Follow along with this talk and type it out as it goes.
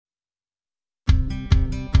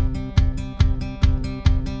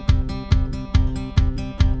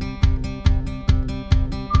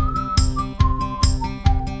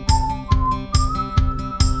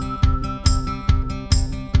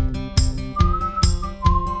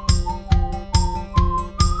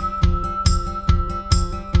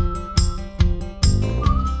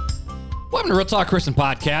to Real Talk Christian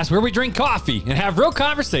Podcast, where we drink coffee and have real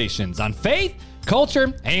conversations on faith,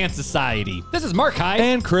 culture, and society. This is Mark Hyde.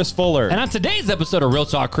 And Chris Fuller. And on today's episode of Real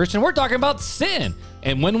Talk Christian, we're talking about sin.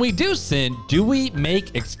 And when we do sin, do we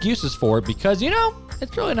make excuses for it? Because,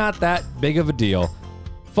 it's really not that big of a deal.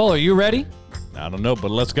 Fuller, you ready? I don't know,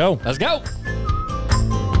 but let's go. Let's go.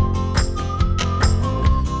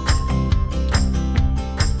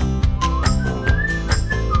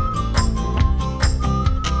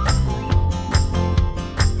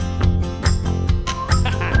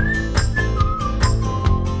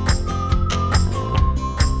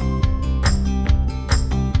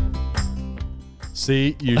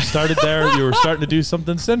 See, you started there. You were starting to do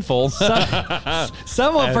something sinful.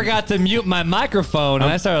 Someone forgot to mute my microphone,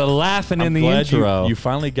 and I started laughing in the intro. You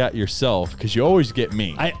finally got yourself, because you always get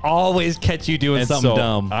me. I always catch you doing something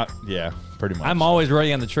dumb. Yeah, pretty much. I'm always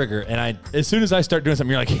ready on the trigger, and as soon as I start doing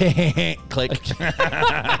something, you're like, hey, click.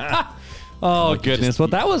 Oh, goodness.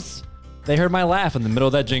 They heard my laugh in the middle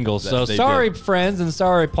of that jingle. So sorry, friends, and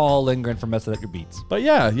sorry, Paul Lindgren, for messing up your beats. But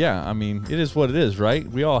yeah. I mean, it is what it is, right?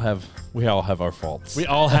 We all have our faults. We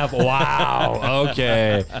all have. Wow.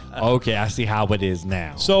 Okay. I see how it is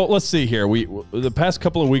now. So let's see here. The past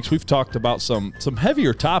couple of weeks we've talked about some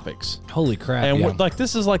heavier topics. Holy crap! And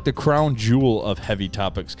this is like the crown jewel of heavy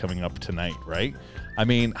topics coming up tonight, right? I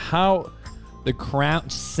mean, sin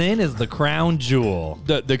is the crown jewel.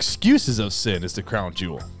 The excuses of sin is the crown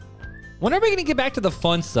jewel. When are we going to get back to the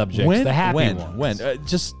fun subjects, the happy ones? When?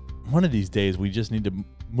 Just one of these days, we just need to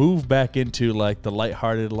move back into like the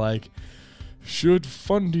lighthearted, should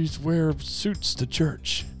fundies wear suits to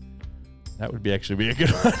church? That would actually be a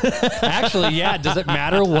good one. Actually, yeah. Does it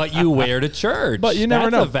matter what you wear to church? But you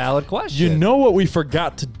never know. That's a valid question. You know what we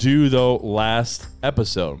forgot to do, though, last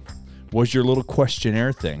episode was your little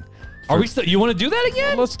questionnaire thing. You want to do that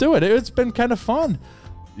again? Let's do it. It's been kind of fun.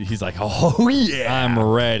 He's like, oh, yeah. I'm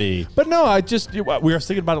ready. But no, we were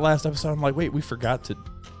thinking about it last episode. I'm like, wait, we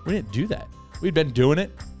didn't do that. We'd been doing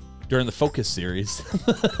it during the Focus series.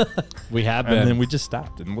 We have been. And then we just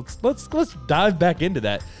stopped. And let's dive back into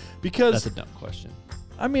that, because that's a dumb question.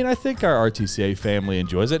 I mean, I think our RTCA family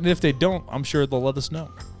enjoys it. And if they don't, I'm sure they'll let us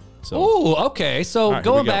know. Oh, okay. So right,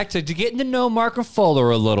 going back to getting to know Mark and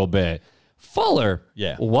Fuller a little bit. Fuller,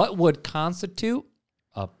 yeah. What would constitute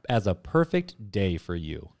as a perfect day for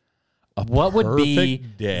you? What would be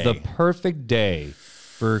the perfect day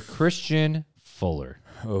for Christian Fuller?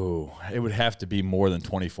 Oh, it would have to be more than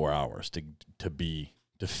 24 hours to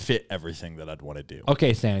fit everything that I'd want to do.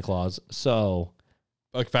 Okay, Santa Claus. So,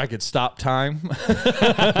 if I could stop time,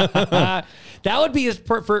 that would be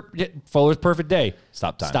Fuller's perfect day.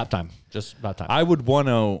 Stop time. Stop time. Just about time. I would want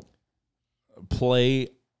to play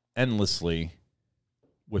endlessly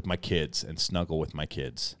with my kids and snuggle with my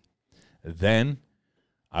kids. Then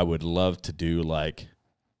I would love to do a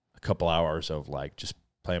couple hours of just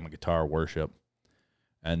playing my guitar, worship,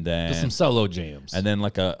 and then just some solo jams, and then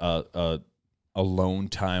a alone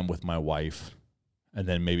time with my wife, and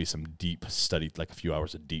then maybe some deep study, a few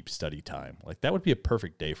hours of deep study time. That would be a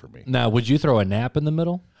perfect day for me. Now, would you throw a nap in the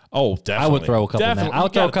middle? Oh, definitely. I would throw a couple naps. I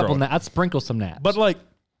would throw a couple naps. I'd sprinkle some naps. But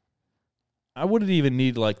I wouldn't even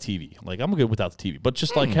need TV. I'm good without the TV. But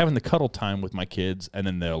just having the cuddle time with my kids, and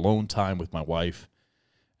then the alone time with my wife,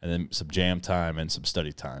 and then some jam time and some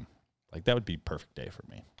study time. That would be a perfect day for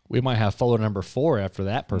me. We might have Fuller number 4 after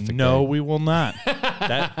that perfect day. No, we will not.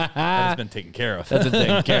 That has been taken care of. That's been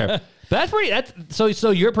taken care of. But so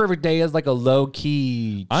your perfect day is a low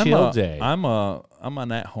key chill day. I'm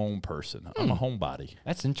an at home person. I'm a homebody.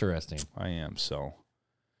 That's interesting. I am so.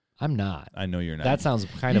 I'm not. I know you're not. That sounds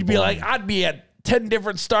kind of. You'd be boring. I'd be at 10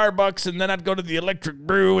 different Starbucks, and then I'd go to the Electric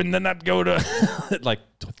Brew, and then I'd go to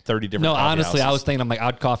 30 different. No, honestly, houses. I was thinking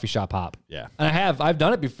I'd coffee shop hop. Yeah, and I've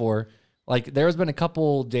done it before. There's been a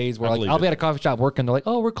couple days where I'll be at a coffee shop working. They're like,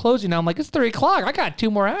 "Oh, we're closing now." I'm like, "It's 3:00. I got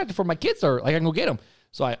 2 more hours before my kids are I can go get them."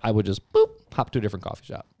 So I would just hop to a different coffee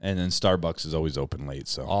shop. And then Starbucks is always open late,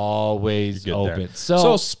 so always open. There.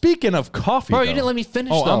 So speaking of coffee, bro, you didn't let me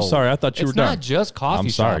finish. Oh, I'm sorry. I thought you were done. It's not just coffee. I'm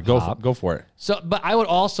sorry. Shop Go for it. So, but I would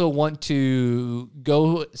also want to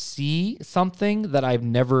go see something that I've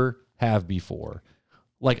never have before.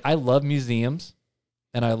 I love museums.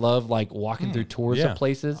 And I love walking through tours of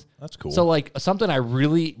places. That's cool. So something I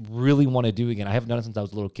really, really want to do again, I haven't done it since I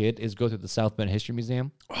was a little kid, is go through the South Bend History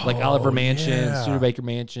Museum. Oliver Mansion, Studebaker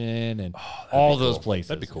Mansion, and all those places.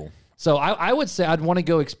 That'd be cool. So I would say I'd want to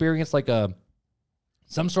go experience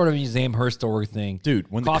some sort of museum historic thing.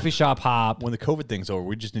 Dude, when coffee shop hop. When the COVID thing's over,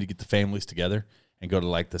 we just need to get the families together and go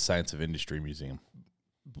to the Science of Industry Museum.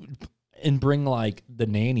 and bring like the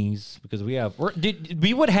nannies because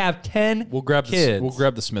we would have 10 We'll grab kids. we'll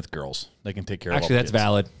grab the Smith girls. They can take care of all Actually, the that's kids.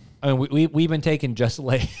 valid. I mean, we've been taking just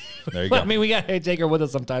late. There you go. I mean, we got to take her with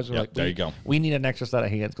us sometimes. We're like, there you go. We need an extra set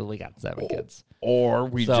of hands because we got 7 kids. Or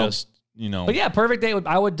we So- just, But yeah, perfect day.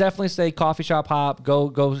 I would definitely say coffee shop hop.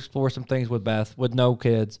 Go explore some things with Beth with no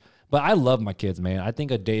kids. But I love my kids, man. I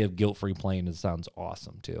think a day of guilt-free playing sounds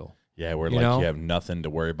awesome too. Yeah, where You like know? you have nothing to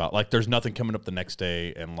worry about. Like there's nothing coming up the next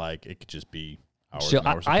day, and like it could just be hours Chill. and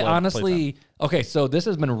hours. of I playtime. honestly, okay, so this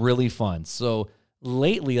has been really fun. So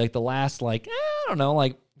lately, like the last, like, I don't know,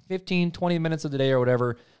 like 15, 20 minutes of the day or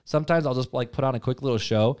whatever, sometimes I'll just like put on a quick little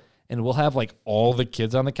show and we'll have like all the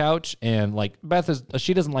kids on the couch. And like Beth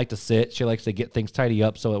she doesn't like to sit. She likes to get things tidy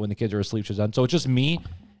up so that when the kids are asleep, she's done. So it's just me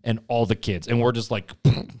and all the kids. And we're just like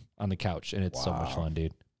on the couch. And it's so much fun,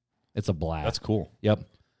 dude. It's a blast. That's cool. Yep.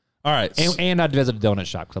 All right, And I'd visit a donut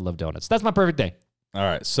shop because I love donuts. That's my perfect day. all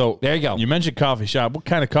right. So There you go. You mentioned coffee shop. What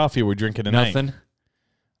kind of coffee are we drinking tonight? Nothing.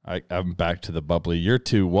 I'm back to the bubbly. You're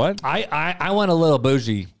to what? I went a little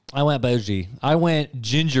bougie. I went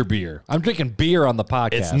ginger beer. I'm drinking beer on the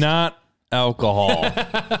podcast. It's not alcohol.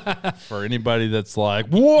 For anybody that's like,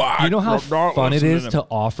 what? You know how I'm not fun it listening is to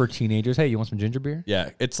offer teenagers, hey, you want some ginger beer? Yeah,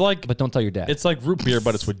 it's like But don't tell your dad. it's like root beer,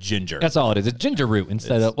 but it's with ginger. That's all it is. It's ginger root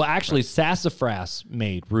instead of, well, actually, Sassafras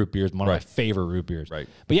made root beer is one of my favorite root beers. Right.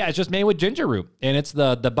 But yeah, it's just made with ginger root. And it's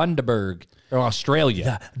the Bundaberg from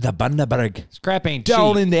Australia. the Bundaberg This crap ain't cheap.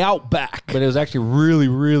 down in the outback. But it was actually really,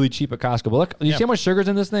 really cheap at Costco. But look, you see how much sugar's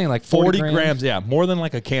in this thing? Like 40 grams. Yeah, more than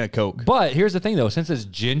like a can of Coke. But here's the thing, though. Since it's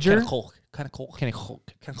ginger, Kind of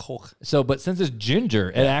Coke. but since it's ginger,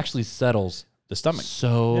 it actually settles The stomach.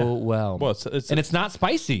 so well. Well, and it's not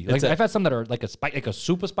spicy. Like I've had some that are like a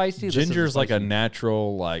super spicy. This ginger is is like a spicy.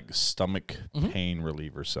 natural like stomach pain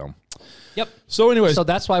reliever. So, Yep. so anyways, So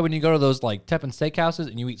that's why when you go to those like Teppan steakhouses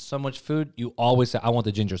and you eat so much food, you always say, "I want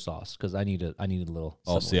the ginger sauce" because I need a little.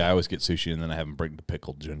 see, I always get sushi and then I have them bring the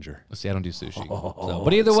pickled ginger. See, I don't do sushi.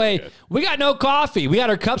 But either way, we got no coffee. We got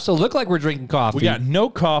our cups to look like we're drinking coffee. We got no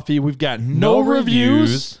coffee. We've got no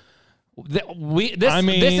reviews. This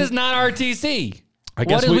mean, is not RTC. I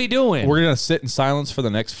guess What are we doing? We're gonna sit in silence for the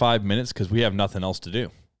next 5 minutes because we have nothing else to do.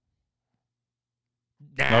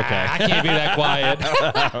 Okay. I can't be that quiet.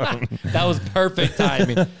 That was perfect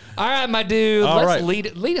timing. All right, my dude. All Let's right.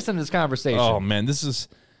 lead us into this conversation. Oh man, this is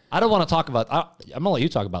I don't want to talk about. I'm gonna let you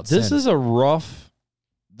talk about this sin. is a rough.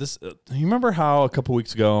 This you remember how a couple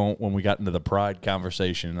weeks ago when we got into the pride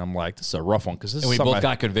conversation, I'm like, this is a rough one because this and is we something both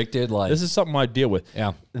got convicted. Like this is something I deal with.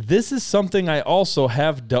 yeah. This is something I also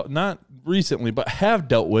have dealt not recently, but have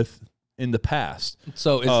dealt with in the past.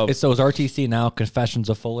 So is RTC now Confessions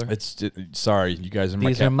of Fuller? It's sorry, you guys are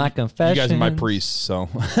These are my You guys are my confessions. priests, so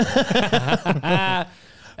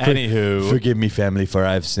Anywho, forgive me, family, for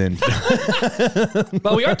I've sinned.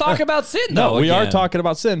 but we are talking about sin, though. No, we are again. talking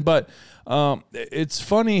about sin, but it's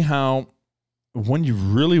funny how when you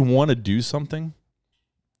really want to do something,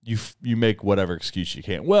 you make whatever excuse you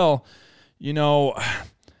can. Well, you know,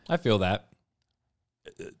 I feel that.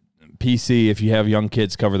 PC, if you have young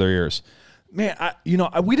kids, cover their ears. Man,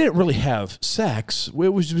 we didn't really have sex. It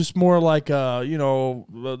was just more like a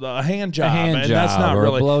hand job, hand and that's job not or a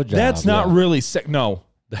really blow job, that's not yeah. really sex. No,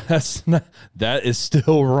 that's not. That is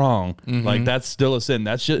still wrong. Mm-hmm. Like that's still a sin.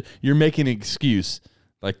 That's just, you're making an excuse.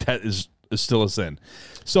 Like that is still a sin.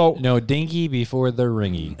 So No dinky before the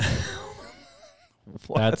ringy.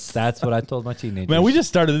 That's what I told my teenagers. man, we just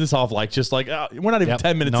started this off like we're not even Yep.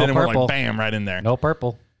 10 minutes No in, and we're purple. like bam right in there. no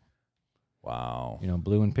purple. Wow.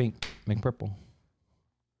 Blue and pink make purple.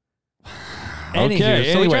 Okay,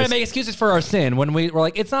 Anywho, so we try anyways. to make excuses for our sin when we're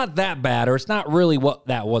like, it's not that bad, or it's not really what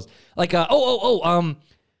that was. Like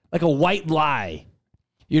like a white lie.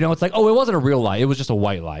 It's like, it wasn't a real lie. It was just a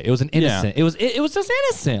white lie. It was an innocent. It was just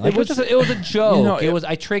innocent. Like, it was a joke.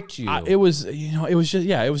 I tricked you. It was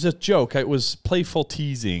a joke. It was playful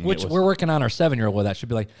teasing. Which we're working on our 7-year-old with. That should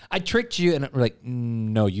be like, I tricked you, and we're like,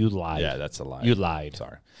 no, you lied. yeah, that's a lie. You lied.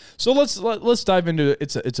 Sorry. So let's dive into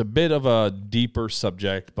it. It's a bit of a deeper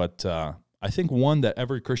subject, but I think one that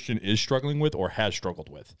every Christian is struggling with or has struggled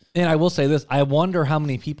with. And I will say this: I wonder how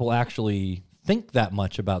many people actually think that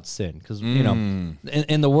much about sin, because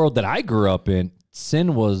in the world that I grew up in,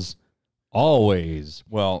 sin was always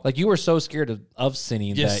Like you were so scared of sinning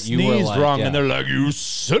you that you were sneezed like, wrong, yeah. and they're like, "You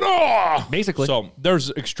sinner!" Basically. So there's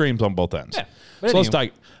extremes on both ends. Yeah. But So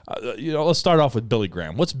anyway. let's start off with Billy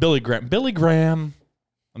Graham. What's Billy Graham? Billy Graham.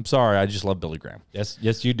 I'm sorry, I just love Billy Graham. yes,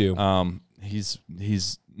 you do. He's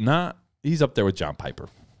up there with John Piper.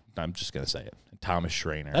 I'm just gonna say it. Thomas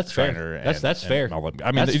Schreiner. That's fair. Schreiner That's fair.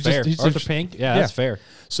 I mean, that's fair. Arthur Pink. Yeah, that's fair.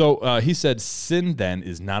 So he said, sin then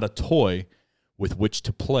is not a toy with which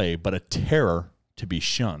to play, but a terror to be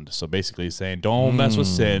shunned. So basically he's saying, don't mess with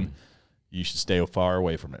sin. You should stay far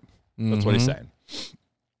away from it. That's what he's saying.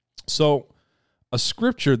 So a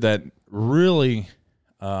scripture that really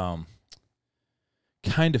kind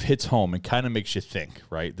of hits home and kind of makes you think,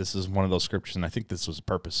 right? This is one of those scriptures, and I think this was the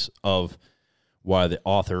purpose of why the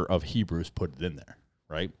author of Hebrews put it in there,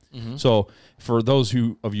 right? So for those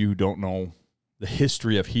of you who don't know the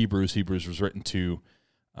history of Hebrews, Hebrews was written to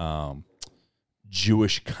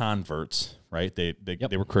Jewish converts, right? They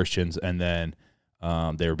were Christians, and then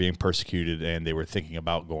they were being persecuted, and they were thinking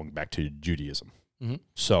about going back to Judaism.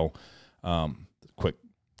 So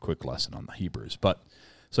quick lesson on the Hebrews. But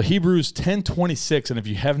so Hebrews 10:26, and if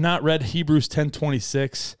you have not read Hebrews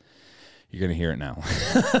 10:26, you're going to hear it now.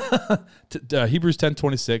 Hebrews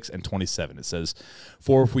 10:26 and 27, it says,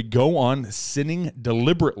 "For if we go on sinning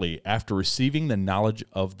deliberately after receiving the knowledge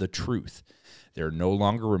of the truth, there no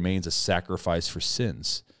longer remains a sacrifice for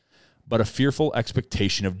sins, but a fearful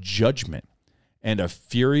expectation of judgment and a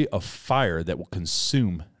fury of fire that will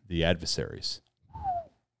consume the adversaries."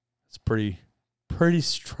 It's pretty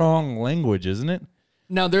strong language, isn't it?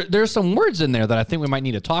 Now, there's some words in there that I think we might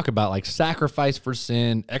need to talk about, like sacrifice for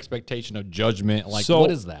sin, expectation of judgment. Like,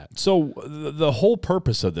 what is that? So the whole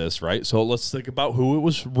purpose of this, right? So let's think about who it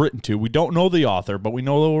was written to. We don't know the author, but we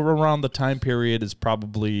know around the time period is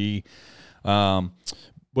probably,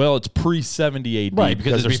 it's pre-70 AD. Right,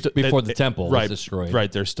 because it's before the temple was destroyed.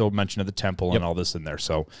 Right, there's still mention of the temple and all this in there.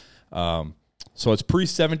 So it's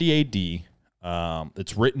pre-70 AD.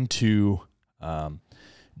 It's written to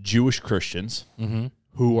Jewish Christians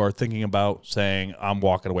who are thinking about saying, I'm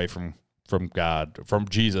walking away from God, from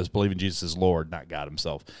Jesus, believing Jesus is Lord, not God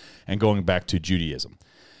himself, and going back to Judaism.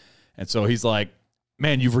 And so he's like,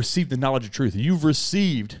 man, you've received the knowledge of truth. You've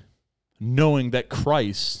received knowing that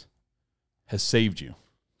Christ has saved you.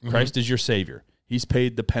 Christ is your Savior. He's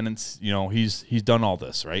paid the penance. He's done all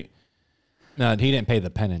this, right? No, he didn't pay the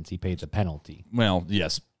penance. He paid the penalty. Well,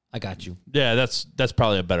 yes. I got you. Yeah, that's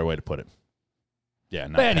probably a better way to put it. Yeah,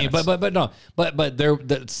 not but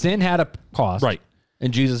the sin had a cost, right?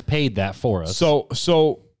 And Jesus paid that for us.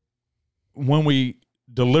 So when we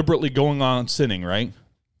deliberately going on sinning, right?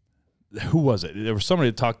 Who was it? There was somebody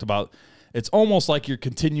that talked about. It's almost like you're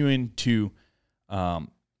continuing to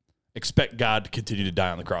expect God to continue to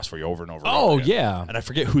die on the cross for you over and over. Oh, again. yeah. And I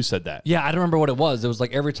forget who said that. Yeah, I don't remember what it was. It was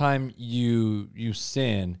like every time you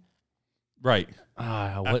sin, right?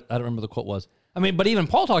 I don't remember the quote was. I mean, but even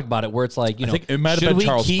Paul talked about it, where it's like, I think it might have been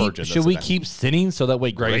Charles Spurgeon. Should we keep sinning so that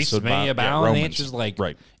way grace may abound? And the answer is like,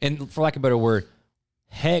 right. And for lack of a better word,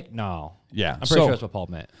 heck no. Yeah, I'm pretty sure that's what Paul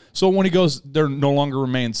meant. So when he goes, there no longer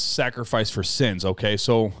remains sacrifice for sins. Okay,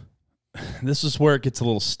 so this is where it gets a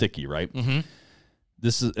little sticky, right?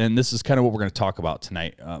 This is kind of what we're going to talk about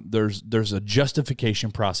tonight. There's a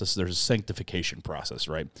justification process. There's a sanctification process,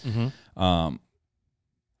 right?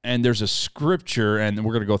 And there's a scripture, and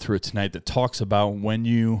we're going to go through it tonight, that talks about when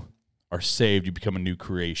you are saved, you become a new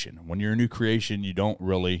creation. When you're a new creation, you don't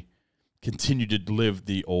really continue to live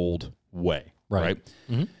the old way, right?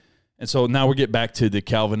 And so now we get back to the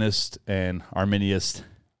Calvinist and Arminianist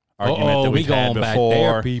argument that we've had before. Back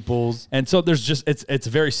there, peoples. And so there's just, it's a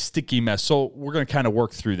very sticky mess. So we're going to kind of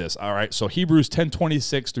work through this, all right? So Hebrews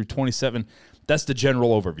 10:26 through 27, that's the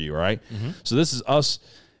general overview, all right? So this is us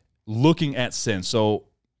looking at sin. So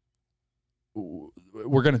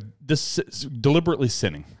we're going to deliberately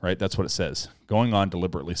sinning, right? That's what it says. Going on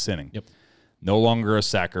deliberately sinning. Yep. No longer a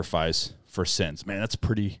sacrifice for sins. Man, that's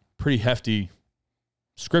pretty hefty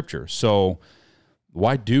scripture. So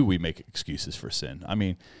why do we make excuses for sin? I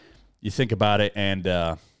mean, you think about it, and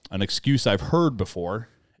an excuse I've heard before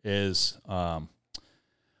is, well,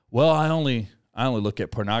 I only look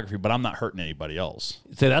at pornography, but I'm not hurting anybody else.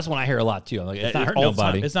 So that's one I hear a lot too. I'm like, it's not hurting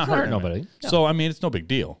nobody. It's not hurting nobody. No. So I mean, it's no big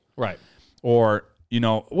deal, right? Or we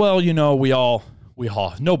all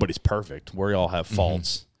nobody's perfect. We all have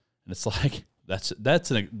faults, and it's like that's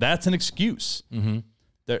an excuse.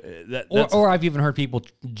 Or I've even heard people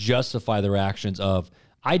justify their actions of,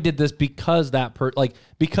 I did this because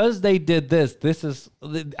because they did this. This is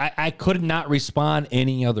I could not respond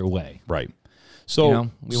any other way. Right. So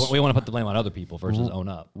we want to put the blame on other people versus own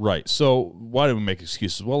up. Right. So why do we make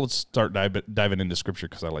excuses? Well, let's start diving into Scripture,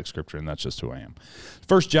 because I like Scripture, and that's just who I am.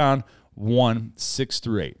 1 John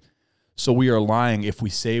 1:6-8. So we are lying if we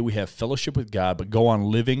say we have fellowship with God, but go on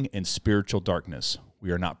living in spiritual darkness.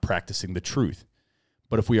 We are not practicing the truth.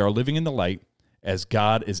 But if we are living in the light, as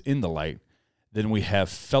God is in the light, then we have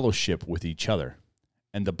fellowship with each other.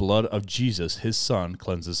 and the blood of Jesus, his son,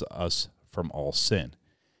 cleanses us from all sin.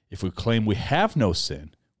 If we claim we have no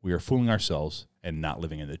sin, we are fooling ourselves and not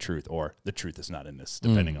living in the truth, or the truth is not in us,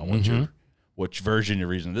 depending on which version you're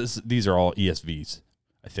reading. These are all ESVs,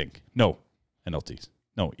 I think. No, NLTs.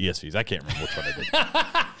 No, ESVs. I can't remember which one I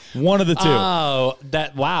did. One of the two. Oh,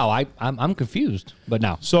 wow. I'm confused, but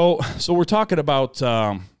now. So we're talking about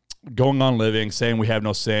going on living, saying we have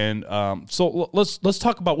no sin. So let's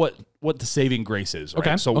talk about what the saving grace is. Right?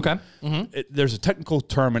 Okay. So there's a technical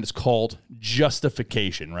term, and it's called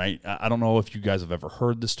justification. Right. I don't know if you guys have ever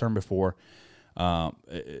heard this term before.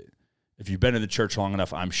 If you've been in the church long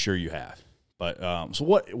enough, I'm sure you have. But so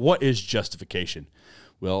what is justification?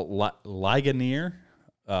 Well, Ligonier.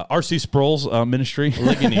 R.C. Sproul's ministry,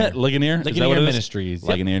 Ligonier Ministries,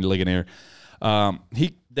 Ligonier. We'll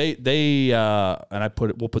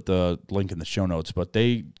put the link in the show notes, but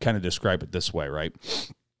they kind of describe it this way, right?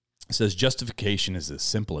 It says justification is as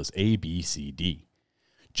simple as A, B, C, D.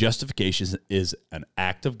 Justification is an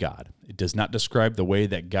act of God. It does not describe the way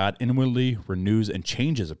that God inwardly renews and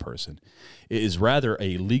changes a person. It is rather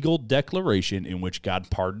a legal declaration in which God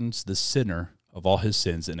pardons the sinner of all his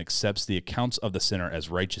sins and accepts the accounts of the sinner as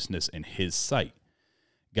righteousness in his sight.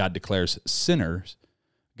 God declares the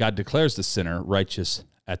sinner righteous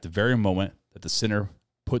at the very moment that the sinner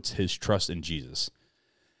puts his trust in Jesus.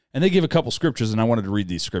 And they give a couple scriptures, and I wanted to read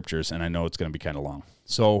these scriptures, and I know it's going to be kind of long.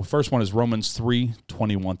 So first one is Romans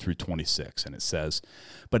 3:21 through 26, and it says,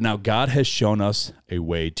 "But now God has shown us a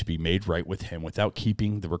way to be made right with him without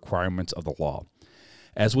keeping the requirements of the law,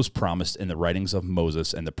 as was promised in the writings of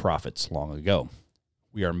Moses and the prophets long ago.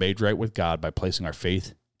 We are made right with God by placing our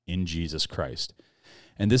faith in Jesus Christ.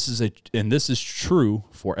 And this is true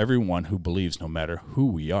for everyone who believes, no matter who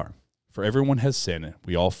we are. For everyone has sinned.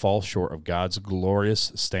 We all fall short of God's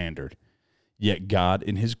glorious standard. Yet God,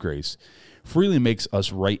 in his grace, freely makes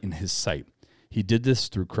us right in his sight. He did this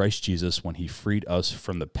through Christ Jesus when he freed us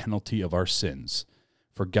from the penalty of our sins.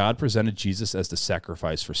 For God presented Jesus as the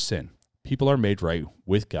sacrifice for sin. People are made right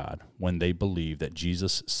with God when they believe that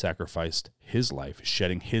Jesus sacrificed his life,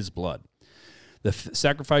 shedding his blood. The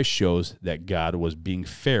sacrifice shows that God was being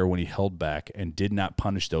fair when he held back and did not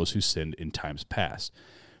punish those who sinned in times past.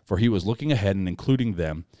 For he was looking ahead and including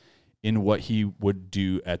them in what he would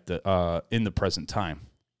do in the present time.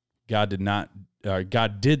 God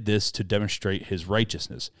did this to demonstrate his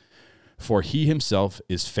righteousness. For he himself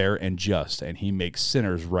is fair and just, and he makes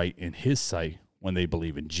sinners right in his sight when they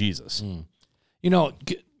believe in Jesus." You know,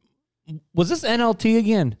 was this NLT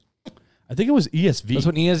again? I think it was ESV. That's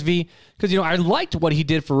what ESV, because, I liked what he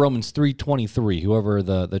did for Romans 3:23, whoever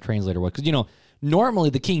the translator was. Because, normally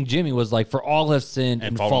the King Jimmy was like, for all have sinned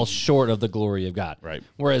and fall short of the glory of God. Right.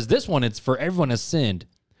 Whereas this one, it's for everyone has sinned,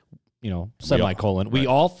 semicolon. We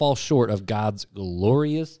all fall short of God's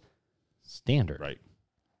glorious standard. Right.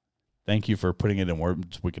 Thank you for putting it in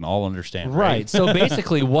words we can all understand. Right. So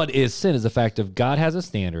basically what is sin is the fact of God has a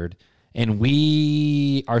standard, and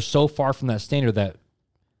we are so far from that standard that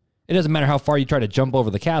it doesn't matter how far you try to jump over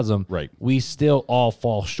the chasm. Right. We still all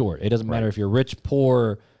fall short. It doesn't matter if you're rich,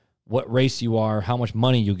 poor, what race you are, how much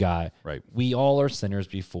money you got. Right. We all are sinners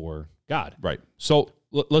before God. Right. So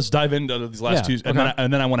let's dive into these last two. And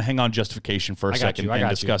then I want to hang on justification for a second and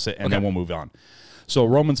discuss it, and then we'll move on. So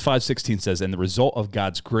Romans 5:16 says, "And the result of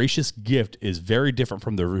God's gracious gift is very different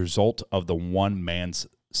from the result of the one man's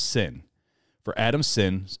sin. For Adam's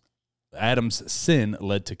sin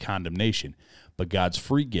led to condemnation, but God's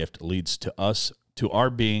free gift leads to our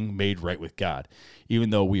being made right with God, even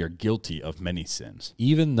though we are guilty of many sins."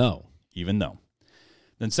 Even though.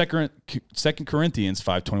 Then 2 Corinthians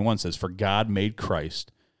 5:21 says, "For God made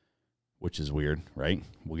Christ," which is weird, right?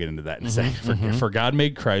 We'll get into that in a second. For God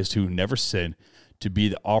made Christ, who never sinned, to be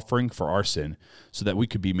the offering for our sin, so that we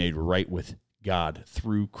could be made right with God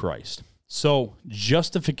through Christ. So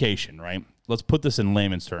justification, right? Let's put this in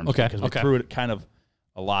layman's terms, because we threw it kind of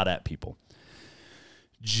a lot at people.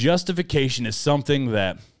 Justification is something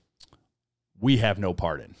that we have no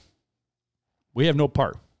part in. We have no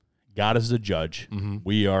part. God is the judge.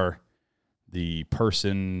 We are the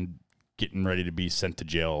person getting ready to be sent to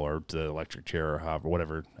jail or to the electric chair, or however,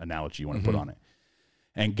 whatever analogy you want to put on it.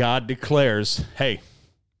 And God declares, hey,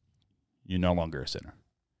 you're no longer a sinner.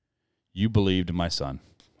 You believed in my son,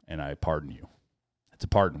 and I pardon you. It's a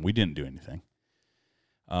pardon. We didn't do anything.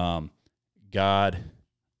 God,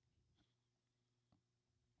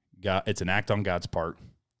 it's an act on God's part,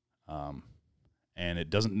 and it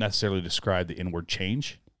doesn't necessarily describe the inward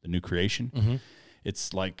change, the new creation.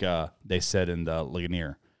 It's like they said in the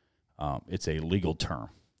Ligonier, it's a legal term.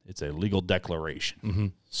 It's a legal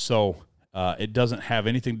declaration. So It doesn't have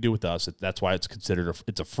anything to do with us. That's why it's considered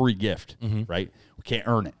it's a free gift, right? We can't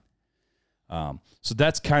earn it. So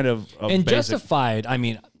that's kind of and basic. Justified. I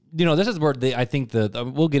mean, this is where I think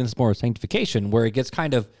we'll get into more sanctification, where it gets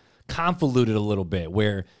kind of convoluted a little bit,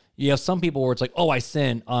 where you have some people where it's like, oh, I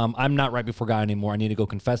sin. I'm not right before God anymore. I need to go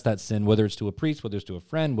confess that sin, whether it's to a priest, whether it's to a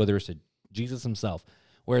friend, whether it's to Jesus himself,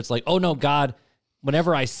 where it's like, oh no, God,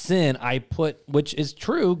 whenever I sin, which is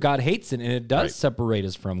true, God hates it, and it does separate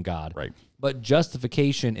us from God. Right. But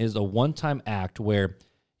justification is a one-time act where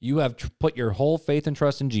you have put your whole faith and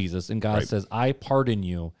trust in Jesus, and God says, I pardon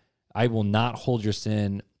you. I will not hold your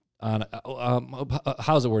sin on,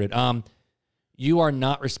 how's it worded? You are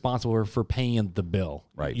not responsible for paying the bill.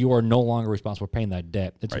 Right. You are no longer responsible for paying that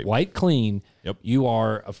debt. It's white clean. Yep. You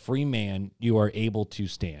are a free man. You are able to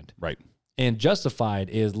stand. Right. And justified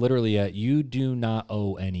is literally you do not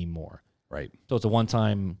owe anymore. Right. So it's a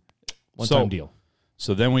one-time deal.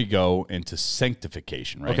 So then we go into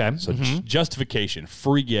sanctification, right? Okay. So justification,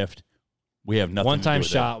 free gift. We have nothing one-time to do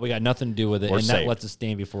with shot. We got nothing to do with it. We're and saved. that lets us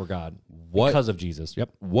stand before God because of Jesus. Yep.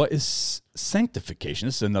 What is sanctification?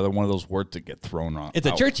 This is another one of those words that get thrown on. It's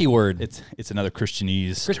a churchy word. It's another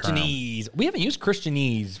Christianese Christianese. Term. We haven't used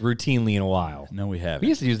Christianese routinely in a while. No, we haven't. We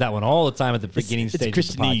used to use that one all the time at the beginning stage of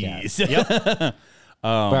the podcast. Yep.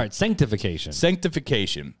 All right, sanctification.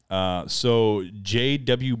 Sanctification. So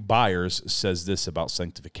J.W. Byers says this about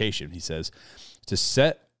sanctification. He says, to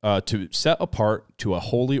set apart to a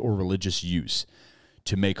holy or religious use,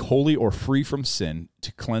 to make holy or free from sin,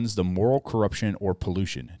 to cleanse the moral corruption or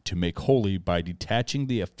pollution, to make holy by detaching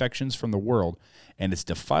the affections from the world and its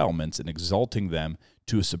defilements and exalting them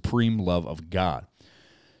to a supreme love of God.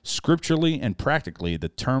 Scripturally and practically, the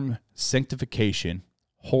term sanctification,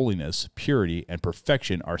 holiness, purity, and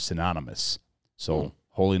perfection are synonymous. So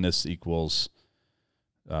holiness equals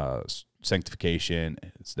sanctification,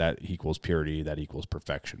 that equals purity, that equals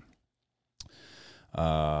perfection.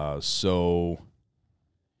 So,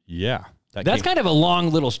 yeah. That's kind of a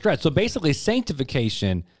long little stretch. So basically,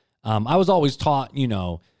 sanctification, I was always taught,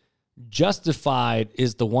 justified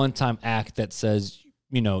is the one-time act that says,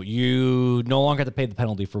 you no longer have to pay the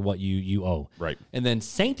penalty for what you owe. Right. And then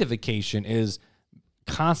sanctification is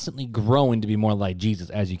constantly growing to be more like Jesus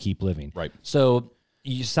as you keep living. Right. So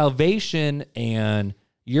salvation and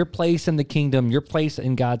your place in the kingdom, your place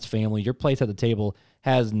in God's family, your place at the table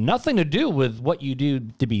has nothing to do with what you do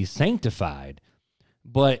to be sanctified,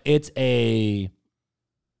 but it's the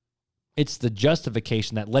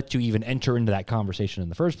justification that lets you even enter into that conversation in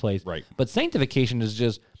the first place. Right. But sanctification is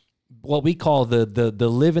just what we call the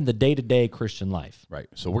living the day-to-day Christian life. Right.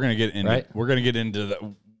 So we're going to get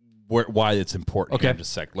into why it's important. Okay. Here in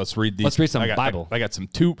just a sec. Let's read these. Let's read some Bible. I got some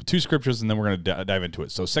two scriptures, and then we're going to dive into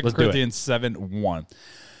it. So 2 Corinthians 7:1.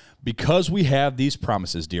 Because we have these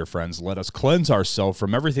promises, dear friends, let us cleanse ourselves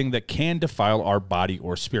from everything that can defile our body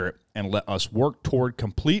or spirit, and let us work toward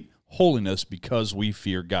complete holiness because we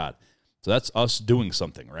fear God. So that's us doing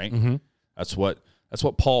something, right? Mm-hmm. That's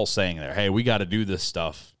what Paul's saying there. Hey, we got to do this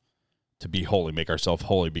stuff to be holy, make ourselves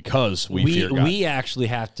holy because we fear God. We actually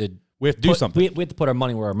have to. We have to do something. We have to put our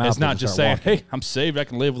money where our mouth is. It's not just saying, hey, I'm saved, I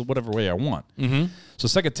can live with whatever way I want. Mm-hmm.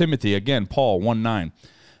 So 2 Timothy, again, Paul 1:9.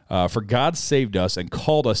 For God saved us and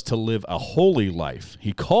called us to live a holy life.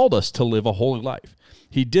 He called us to live a holy life.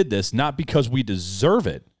 He did this not because we deserve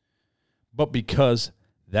it, but because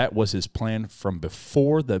that was his plan from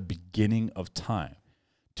before the beginning of time,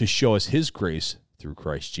 to show us his grace through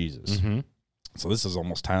Christ Jesus. Mm-hmm. So this is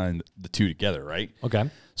almost tying the two together, right? Okay.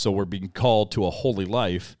 So we're being called to a holy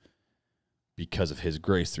life because of his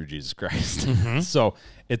grace through Jesus Christ. Mm-hmm. So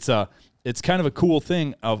it's kind of a cool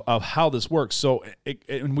thing of how this works. So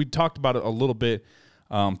and we talked about it a little bit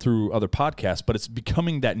through other podcasts, but it's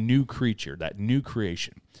becoming that new creature, that new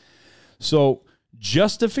creation. So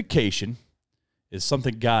justification is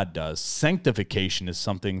something God does. Sanctification is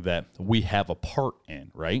something that we have a part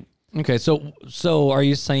in, right? Okay, so are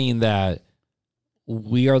you saying that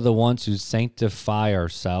we are the ones who sanctify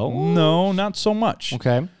ourselves? No, not so much.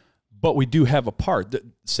 Okay. But we do have a part. The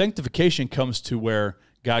sanctification comes to where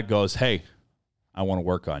God goes, hey, I want to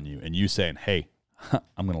work on you. And you saying, hey,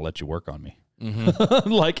 I'm going to let you work on me. Mm-hmm.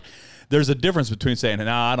 Like, there's a difference between saying,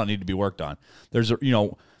 I don't need to be worked on. There's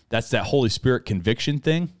that's that Holy Spirit conviction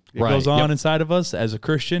thing that goes on inside of us as a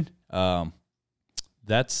Christian.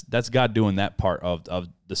 That's God doing that part of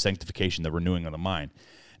the sanctification, the renewing of the mind.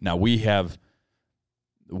 Now we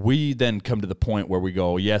then come to the point where we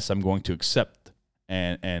go, yes, I'm going to accept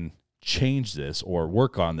and change this or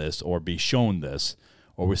work on this or be shown this,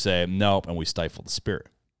 or we say nope and we stifle the Spirit.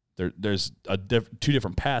 There's two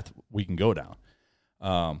different paths we can go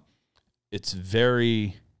down. It's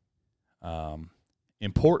very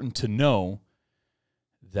important to know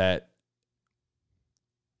that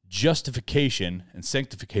justification and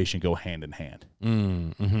sanctification go hand in hand.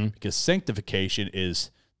 Mm-hmm. Because sanctification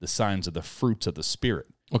is the signs of the fruits of the Spirit.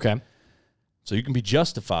 Okay. So you can be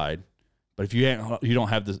justified, but if you don't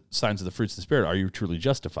have the signs of the fruits of the Spirit, are you truly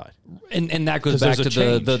justified? And that goes back to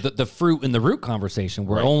the fruit and the root conversation,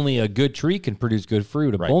 where only a good tree can produce good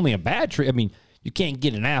fruit. Only a bad tree. I mean, you can't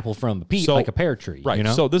get an apple from like a pear tree. Right. You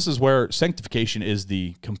know? So this is where sanctification is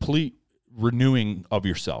the complete renewing of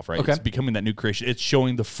yourself, right? Okay. It's becoming that new creation. It's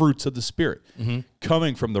showing the fruits of the Spirit.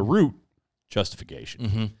 Coming from the root,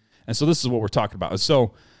 justification. And so this is what we're talking about.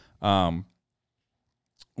 So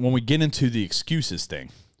when we get into the excuses thing,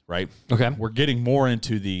 right? Okay. We're getting more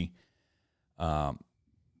into the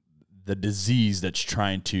disease that's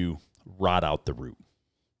trying to rot out the root.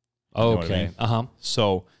 You know what I mean? Uh-huh.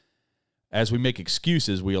 So as we make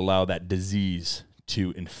excuses, we allow that disease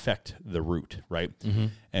to infect the root, right?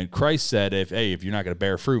 And Christ said, if you're not going to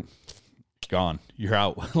bear fruit, gone, you're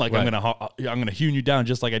out. Like I'm gonna hewn you down,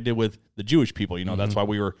 just like I did with the Jewish people. You know, that's why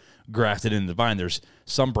we were grafted into the vine. There's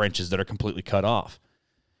some branches that are completely cut off,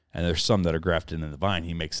 and there's some that are grafted into the vine.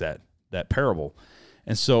 He makes that parable,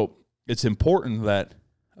 and so it's important that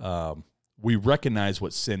we recognize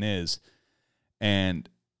what sin is, and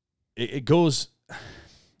it goes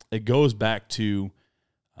back to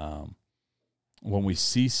when we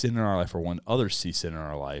see sin in our life, or when others see sin in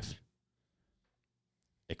our life,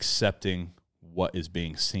 accepting what is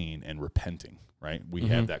being seen and repenting, right? We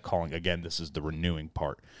have that calling. Again, this is the renewing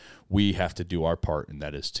part. We have to do our part, and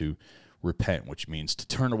that is to repent, which means to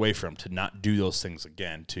turn away from, to not do those things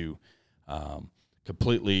again, to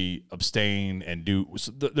completely abstain and do.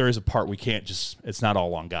 So there is a part we can't just, it's not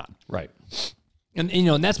all on God. Right. And you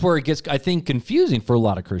know, and that's where it gets, I think, confusing for a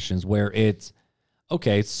lot of Christians, where it's,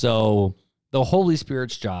 okay, so the Holy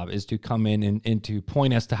Spirit's job is to come in and to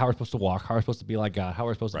point us to how we're supposed to walk, how we're supposed to be like God, how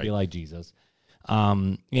we're supposed to be like Jesus.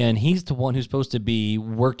 And he's the one who's supposed to be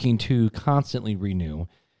working to constantly renew.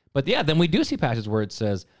 But yeah, then we do see passages where it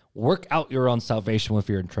says, work out your own salvation with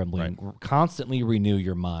fear and trembling, constantly renew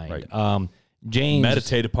your mind. James,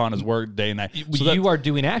 meditate upon his word day and night. So you are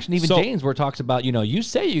doing action. Even James, where it talks about, you know, you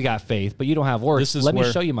say you got faith, but you don't have works. Let me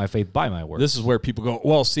show you my faith by my works. This is where people go,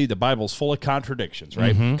 well, see, the Bible's full of contradictions,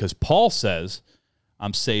 right? Because Paul says,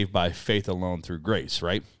 I'm saved by faith alone through grace,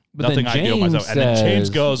 right? But nothing I do myself. And then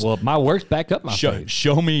James goes, well, my works back up my faith.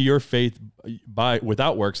 Show me your faith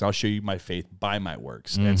without works, and I'll show you my faith by my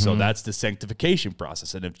works. And so that's the sanctification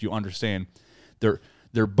process. And if you understand,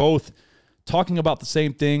 they're both talking about the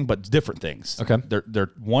same thing, but different things. Okay.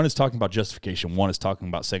 They're one is talking about justification, one is talking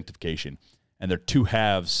about sanctification, and they're two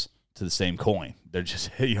halves to the same coin. They're just,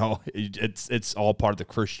 you know, it's all part of the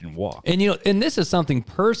Christian walk. And, you know, and this is something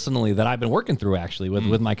personally that I've been working through actually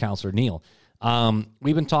with my counselor, Neil.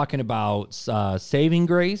 We've been talking about saving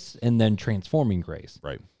grace and then transforming grace.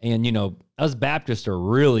 Right. And, you know, us Baptists are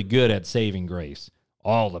really good at saving grace.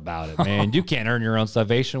 All about it, man. You can't earn your own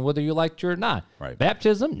salvation whether you like it or not. Right.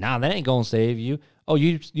 Baptism, nah, that ain't gonna save you. Oh,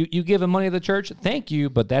 you giving money to the church? Thank you,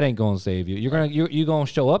 but that ain't gonna save you. You're gonna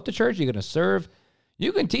show up to church. You're gonna serve.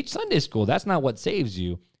 You can teach Sunday school. That's not what saves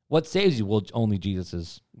you. What saves you will only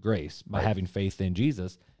Jesus' grace by having faith in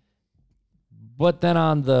Jesus. But then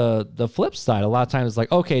on the flip side, a lot of times it's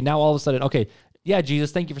like, okay, now all of a sudden, okay, yeah,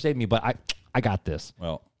 Jesus, thank you for saving me, but I got this.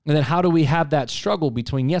 Well, and then how do we have that struggle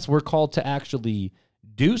between, yes, we're called to actually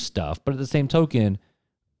do stuff, but at the same token,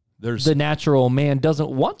 the natural man doesn't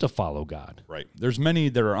want to follow God. Right. There's many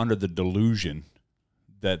that are under the delusion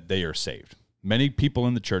that they are saved. Many people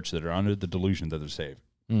in the church that are under the delusion that they're saved.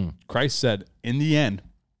 Christ said, in the end,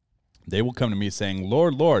 they will come to me saying,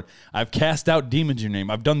 Lord, Lord, I've cast out demons in your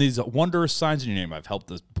name. I've done these wondrous signs in your name. I've helped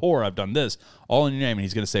the poor. I've done this, all in your name. And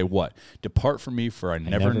he's going to say, what? Depart from me, for I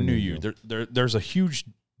never knew you. There's a huge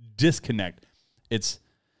disconnect.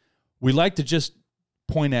 We like to just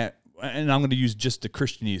point at, and I'm going to use just the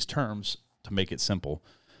Christianese terms to make it simple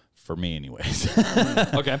for me anyways.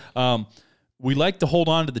 Okay. We like to hold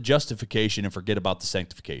on to the justification and forget about the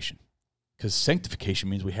sanctification, because sanctification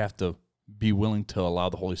means we have to be willing to allow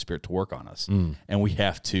the Holy Spirit to work on us, and we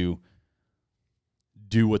have to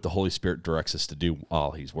do what the Holy Spirit directs us to do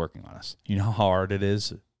while he's working on us. You know how hard it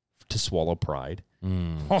is to swallow pride?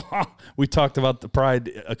 We talked about the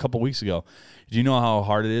pride a couple weeks ago. Do you know how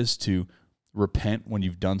hard it is to repent when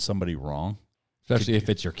you've done somebody wrong? Especially if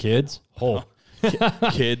it's your kids.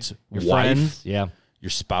 Kids, your wife, friends, your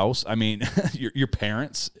spouse. I mean, your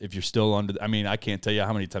parents, if you're still under, I mean, I can't tell you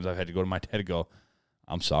how many times I've had to go to my dad and go,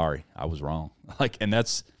 I'm sorry, I was wrong. And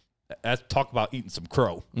that's talk about eating some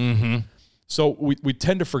crow. Mm-hmm. So we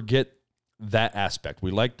tend to forget that aspect.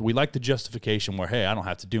 We like the justification where, hey, I don't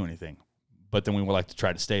have to do anything, but then we would like to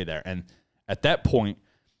try to stay there. And at that point,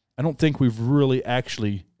 I don't think we've really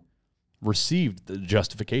actually received the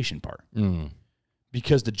justification part,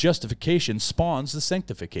 because the justification spawns the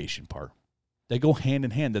sanctification part. They go hand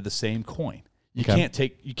in hand. They're the same coin. You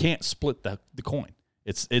can't split the coin.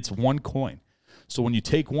 It's one coin. So when you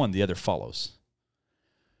take one, the other follows.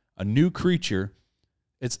 A new creature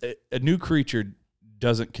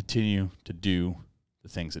doesn't continue to do the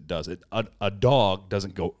things it does. A dog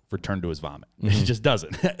doesn't go return to his vomit. It just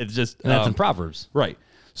doesn't. It's just and that's in Proverbs, right?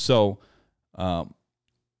 So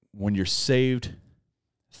when you're saved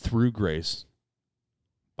through grace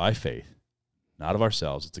by faith, not of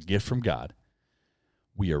ourselves, it's a gift from God.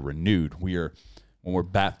 We are renewed. When we're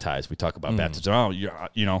baptized, we talk about baptism.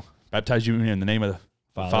 Oh, baptize you in the name of the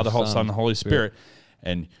Father, Son, and Holy Spirit.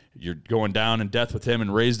 And you're going down in death with him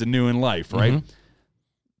and raised anew in life, right?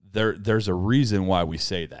 There's a reason why we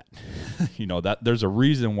say that. That there's a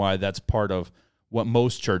reason why that's part of what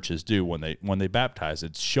most churches do when they baptize.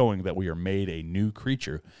 It's showing that we are made a new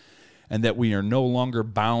creature and that we are no longer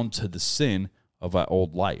bound to the sin of our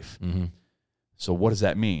old life. So what does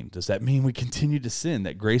that mean? Does that mean we continue to sin,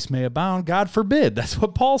 that grace may abound? God forbid. That's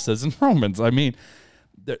what Paul says in Romans. I mean,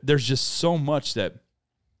 there's just so much that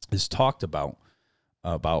is talked about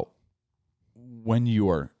when you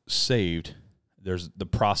are saved. There's the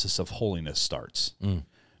process of holiness starts.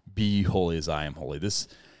 Be ye holy as I am holy.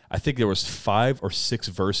 I think there was 5 or 6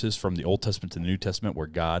 verses from the Old Testament to the New Testament where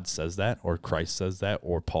God says that, or Christ says that,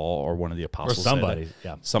 or Paul, or one of the apostles, or somebody,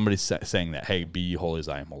 somebody's saying that. Hey, be ye holy as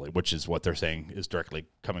I am holy, which is what they're saying is directly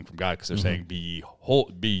coming from God, because they're saying be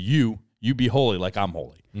you be holy like I'm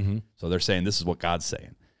holy. So they're saying this is what God's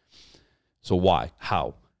saying. So why?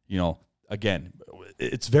 How? Again,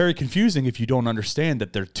 it's very confusing if you don't understand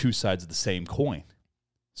that they're two sides of the same coin.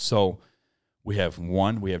 So we have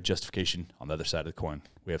justification on the other side of the coin.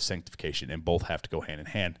 We have sanctification, and both have to go hand in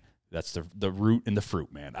hand. That's the root and the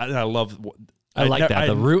fruit, man. I love. I like that,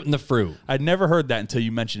 the root and the fruit. I'd never heard that until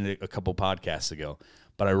you mentioned it a couple podcasts ago,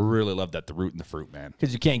 but I really love that, the root and the fruit, man.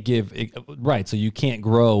 Because you can't so you can't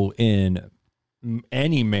grow in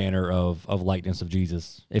any manner of likeness of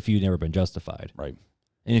Jesus if you've never been justified. Right.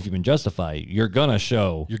 And if you've been justified, you're going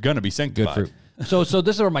to be sanctified. Good fruit. So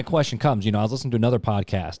this is where my question comes. I was listening to another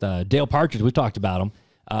podcast, Dale Partridge. We talked about him.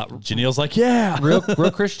 Janelle's like, yeah. Real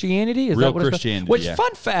Christianity? Is Real that what Christianity, Which,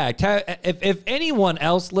 fun fact, if anyone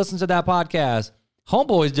else listens to that podcast,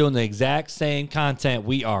 Homeboy's doing the exact same content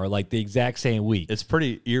we are, like the exact same week. It's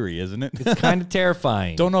pretty eerie, isn't it? It's kind of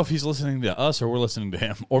terrifying. Don't know if he's listening to us or we're listening to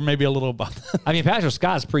him, or maybe a little about I mean, Pastor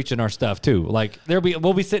Scott's preaching our stuff, too. Like,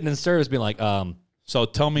 we'll be sitting in service being like, so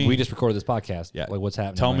tell me, we just recorded this podcast. Yeah. Like, what's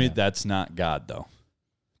happening? Tell me that's not God, though.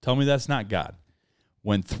 Tell me that's not God.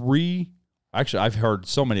 When actually, I've heard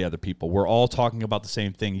so many other people, we're all talking about the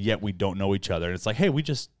same thing, yet we don't know each other. And it's like, hey, we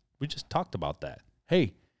just talked about that.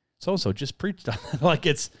 Hey, so-and-so just preached on that. Like,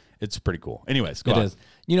 it's pretty cool. Anyways, go on. It is.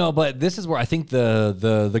 But this is where I think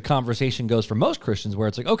the conversation goes for most Christians, where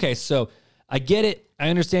it's like, okay, so I get it. I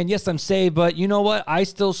understand. Yes, I'm saved, but you know what? I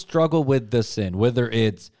still struggle with the sin, whether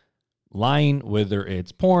it's lying, whether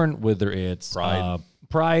it's porn, whether it's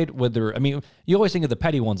pride, you always think of the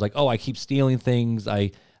petty ones, like, oh, I keep stealing things,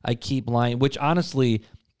 I keep lying, which honestly,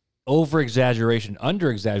 over exaggeration,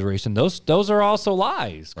 under exaggeration, those are also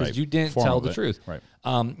lies, because you didn't tell the truth. Right.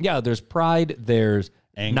 There's pride, there's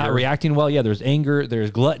anger. Not reacting well. Yeah, there's anger,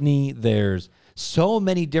 there's gluttony, there's so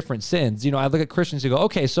many different sins. I look at Christians who go,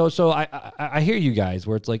 okay, so I hear you guys,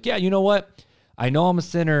 where it's like, yeah, you know what? I know I'm a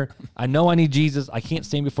sinner. I know I need Jesus. I can't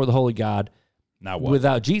stand before the holy God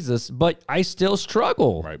without Jesus, but I still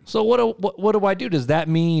struggle. Right. So what do I do? Does that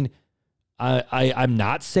mean I'm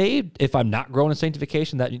not saved if I'm not growing in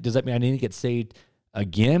sanctification? Does that mean I need to get saved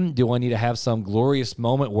again? Do I need to have some glorious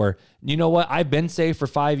moment where, you know what, I've been saved for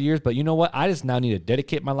 5 years, but you know what, I just now need to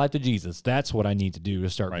dedicate my life to Jesus. That's what I need to do to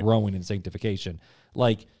start growing in sanctification.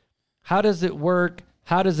 Like, how does it work?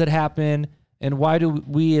 How does it happen? And why do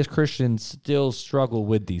we as Christians still struggle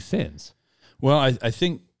with these sins? Well, I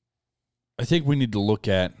think we need to look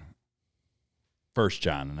at 1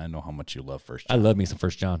 John, and I know how much you love 1 John. I love me some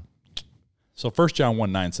 1 John. So 1 John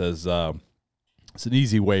 1:9 says, it's an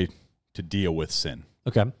easy way to deal with sin.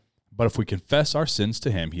 Okay. But if we confess our sins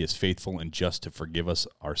to him, he is faithful and just to forgive us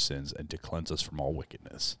our sins and to cleanse us from all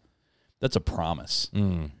wickedness. That's a promise.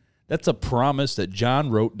 That's a promise that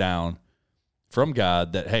John wrote down from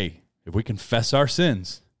God that, hey, if we confess our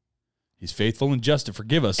sins, he's faithful and just to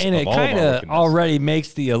forgive us. And it kind of already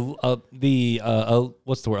makes the what's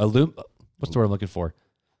the word? What's the word I'm looking for?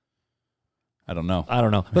 I don't know.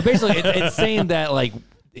 But basically, it's saying that like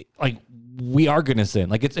we are going to sin.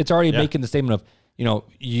 Like it's already making the statement of,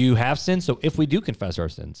 you have sinned. So if we do confess our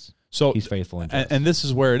sins, so he's faithful and just. And this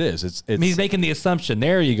is where it is. He's making the assumption.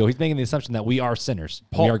 There you go. He's making the assumption that we are sinners.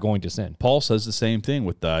 We are going to sin. Paul says the same thing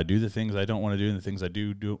with I do the things I don't want to do, and the things I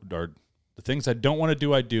do, or the things I don't want to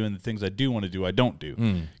do, I do, and the things I do want to do, I don't do.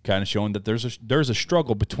 Kind of showing that there's a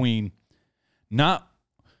struggle between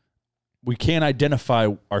we can't identify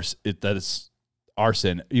that it's our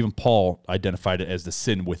sin. Even Paul identified it as the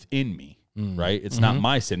sin within me. Right? It's not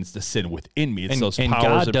my sin. It's the sin within me. It's those powers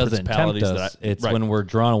God and doesn't principalities tempt us. It's when we're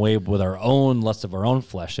drawn away with our own lust of our own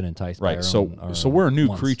flesh and enticed by our own. So we're a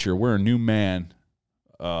new creature. We're a new man.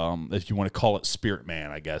 If you want to call it spirit man,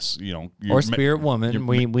 I guess, or spirit woman.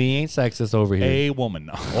 We ain't sexist over here. A woman.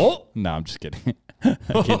 No. Oh, no, I'm just kidding.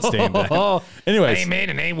 I can't stand that. Anyways, a man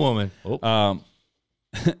and a woman.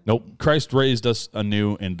 Nope. Christ raised us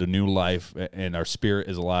anew into new life, and our spirit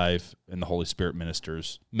is alive, and the Holy Spirit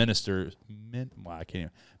ministers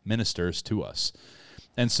to us.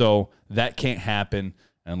 And so that can't happen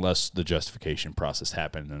unless the justification process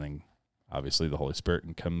happens, and then obviously the Holy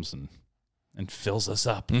Spirit comes and fills us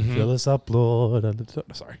up. Mm-hmm. Fill us up, Lord.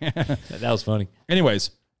 Sorry. That was funny.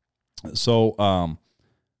 Anyways, so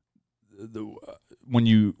when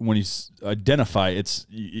you identify,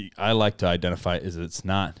 I like to identify it as it's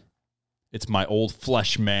my old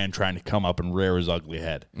flesh man trying to come up and rear his ugly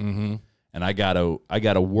head. Mm-hmm. And I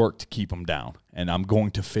gotta work to keep him down, and I'm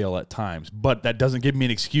going to fail at times, but that doesn't give me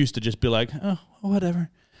an excuse to just be like, oh, whatever.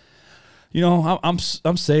 I'm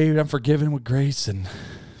saved, I'm forgiven with grace, and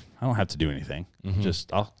I don't have to do anything. Mm-hmm.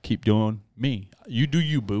 Just I'll keep doing me. You do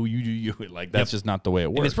you, boo. You do you. Like that's just not the way it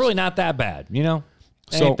works. And it's really not that bad, It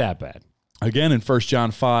ain't that bad. Again, in 1 John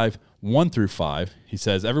 5, 1-5, he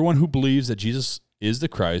says, everyone who believes that Jesus is the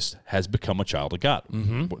Christ has become a child of God.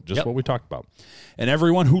 Mm-hmm. Just what we talked about. And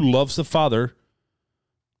everyone who loves the Father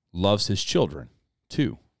loves his children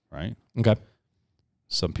too, right? Okay.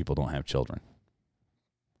 Some people don't have children.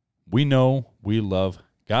 We know we love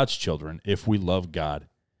God's children if we love God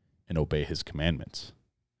and obey his commandments.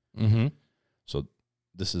 Mm-hmm. So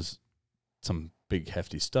this is some big,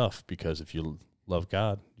 hefty stuff, because if you love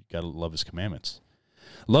God, you got to love his commandments.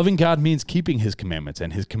 Loving God means keeping his commandments,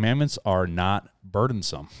 and his commandments are not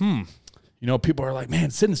burdensome. People are like, man,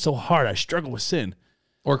 sin is so hard. I struggle with sin.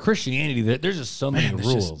 Or Christianity, there's just so many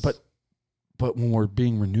rules. But when we're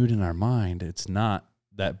being renewed in our mind, it's not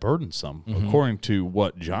that burdensome, according to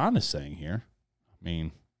what John is saying here. I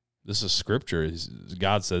mean, this is scripture.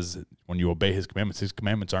 God says when you obey his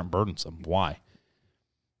commandments aren't burdensome. Why?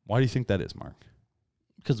 Why do you think that is, Mark?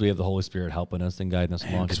 Because we have the Holy Spirit helping us and guiding us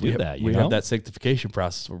along to do that. We have that sanctification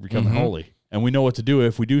process where we're becoming holy, and we know what to do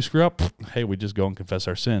if we do screw up. Hey, we just go and confess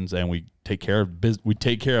our sins, and we take care of business.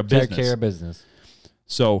 Take care of business.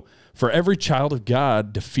 So, for every child of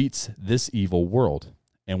God defeats this evil world,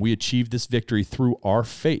 and we achieve this victory through our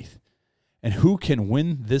faith. And who can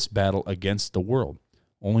win this battle against the world?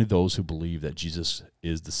 Only those who believe that Jesus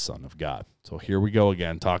is the Son of God. So here we go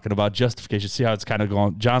again, talking about justification. See how it's kind of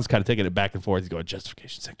going? John's kind of taking it back and forth. He's going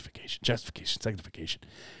justification, sanctification, justification, sanctification.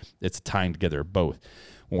 It's tying together both.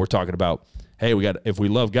 When we're talking about, hey, if we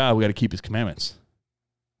love God, we got to keep his commandments.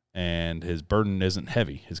 And his burden isn't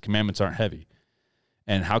heavy. His commandments aren't heavy.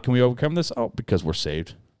 And how can we overcome this? Oh, because we're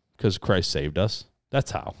saved. Because Christ saved us.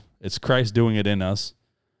 That's how. It's Christ doing it in us,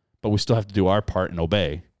 but we still have to do our part and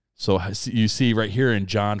obey. So you see right here in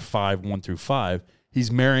John 5, 1-5,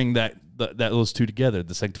 he's marrying those two together,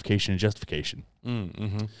 the sanctification and justification.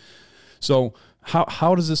 Mm-hmm. So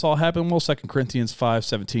how does this all happen? Well, 2 Corinthians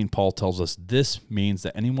 5:17, Paul tells us this means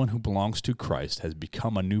that anyone who belongs to Christ has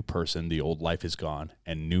become a new person. The old life is gone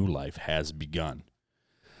and new life has begun.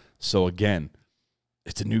 So again,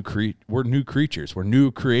 it's we're new creatures. We're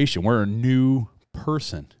new creation. We're a new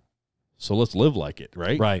person. So let's live like it,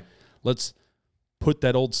 right? Right. Let's put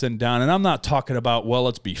that old sin down. And I'm not talking about,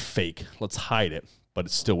 let's be fake. Let's hide it, but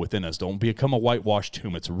it's still within us. Don't become a whitewashed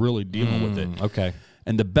tomb. It's really dealing with it. Okay.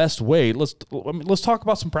 And the best way, let's talk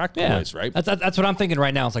about some practical ways, right? That's what I'm thinking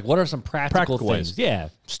right now. It's like, what are some practical things? Ways. Yeah.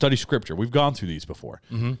 Study scripture. We've gone through these before.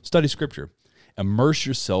 Mm-hmm. Study scripture. Immerse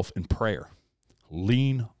yourself in prayer.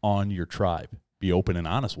 Lean on your tribe. Be open and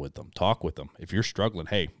honest with them. Talk with them. If you're struggling,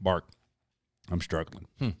 hey, Mark, I'm struggling.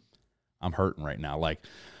 I'm hurting right now. Like,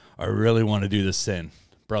 I really want to do this sin.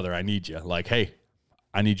 Brother, I need you. Like, hey,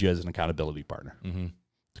 I need you as an accountability partner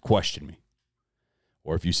to question me.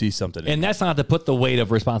 Or if you see something. And that's not to put the weight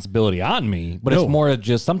of responsibility on me, but it's more of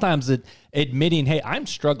just sometimes admitting, hey, I'm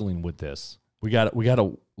struggling with this. We got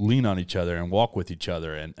to lean on each other and walk with each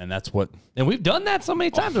other. And that's what. And we've done that so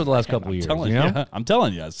many times over the last couple of years. I'm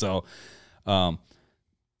telling you. So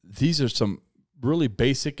these are some really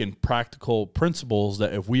basic and practical principles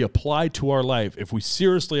that if we apply to our life, if we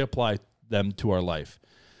seriously apply them to our life,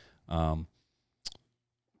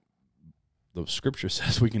 the scripture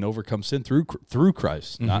says we can overcome sin through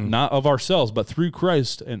Christ, not of ourselves, but through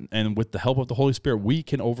Christ, and with the help of the Holy Spirit, we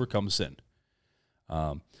can overcome sin.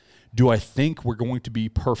 Do I think we're going to be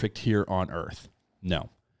perfect here on earth? No.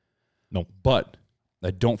 But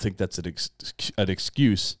I don't think that's an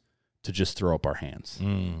excuse to just throw up our hands.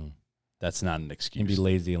 That's not an excuse. And be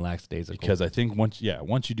lazy and lackadaisical. Because I think once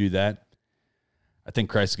you do that, I think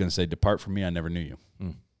Christ is going to say, "Depart from me, I never knew you."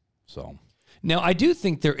 So. Now, I do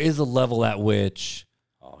think there is a level at which...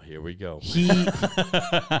 Oh, here we go.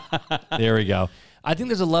 There we go. I think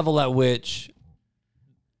there's a level at which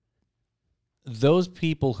those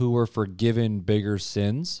people who were forgiven bigger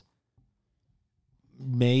sins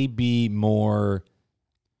may be more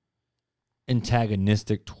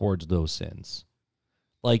antagonistic towards those sins.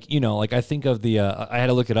 Like, I think of the... I had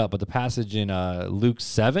to look it up, but the passage in Luke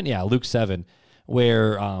 7... Yeah, Luke 7...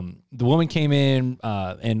 where the woman came in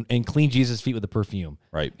and cleaned Jesus' feet with the perfume.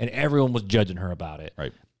 Right. And everyone was judging her about it.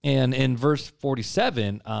 Right. And in verse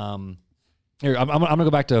 47, here, I'm going to go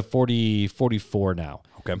back to 44 now.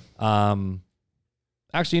 Okay.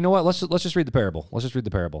 Actually, you know what? Let's just read the parable.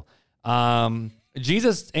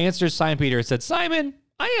 Jesus answers Simon Peter and said, "Simon,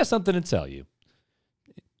 I have something to tell you."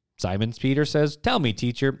 Simon Peter says, "Tell me,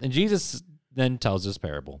 teacher." And Jesus then tells this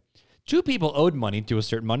parable. 2 people owed money to a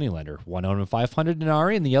certain moneylender. One owed him 500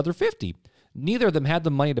 denarii and the other 50. Neither of them had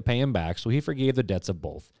the money to pay him back, so he forgave the debts of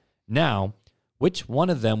both. Now, which one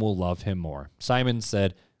of them will love him more? Simon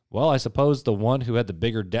said, "Well, I suppose the one who had the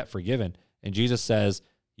bigger debt forgiven." And Jesus says,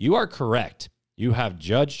 "You are correct. You have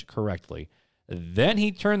judged correctly." Then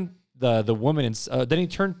he turned the woman, and then he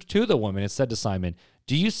turned to the woman and said to Simon,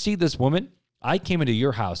 "Do you see this woman? I came into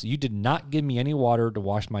your house. You did not give me any water to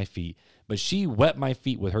wash my feet, but she wet my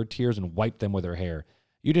feet with her tears and wiped them with her hair.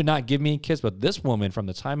 You did not give me a kiss, but this woman from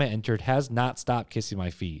the time I entered has not stopped kissing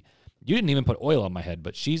my feet. You didn't even put oil on my head,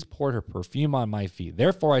 but she's poured her perfume on my feet.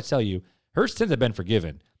 Therefore, I tell you, her sins have been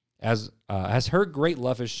forgiven, as her great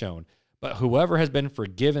love has shown. But whoever has been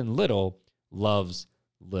forgiven little loves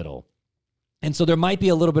little." And so there might be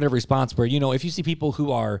a little bit of response where, if you see people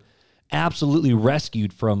who are absolutely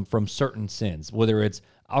rescued from certain sins, whether it's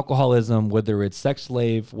alcoholism, whether it's sex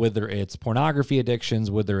slave, whether it's pornography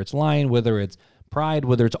addictions, whether it's lying, whether it's pride,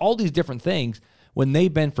 whether it's all these different things, when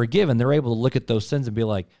they've been forgiven, they're able to look at those sins and be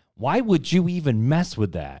like, why would you even mess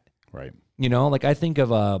with that? Right. Like I think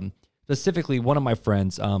of specifically one of my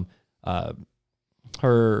friends,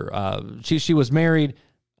 she was married,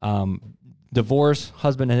 divorce,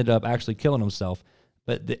 husband ended up actually killing himself.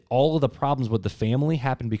 But all of the problems with the family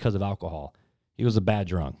happened because of alcohol. He was a bad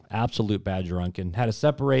drunk, absolute bad drunk, and had to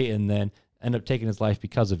separate and then end up taking his life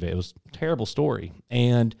because of it. It was a terrible story.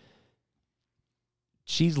 And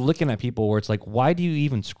she's looking at people where it's like, why do you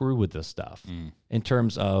even screw with this stuff? In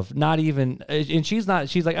terms of not even, and she's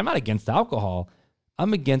like, I'm not against alcohol.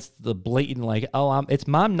 I'm against the blatant, like, it's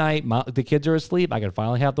mom night. The kids are asleep. I can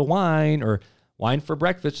finally have the wine, or wine for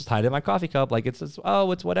breakfast, just hide it in my coffee cup. Like it's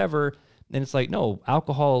whatever. And it's like, no,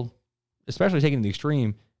 alcohol, especially taken to the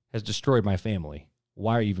extreme, has destroyed my family.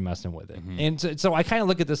 Why are you even messing with it? And so I kind of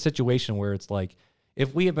look at this situation where it's like,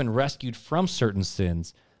 if we have been rescued from certain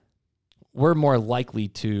sins, we're more likely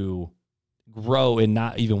to grow and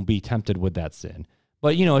not even be tempted with that sin.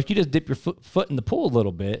 But, if you just dip your foot in the pool a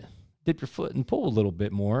little bit, a little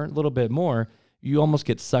bit more, you almost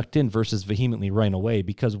get sucked in versus vehemently running away,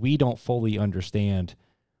 because we don't fully understand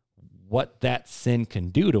what that sin can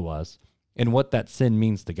do to us and what that sin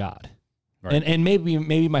means to God. Right. And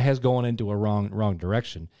maybe my head's going into a wrong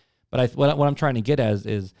direction. But what I'm trying to get at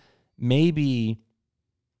is maybe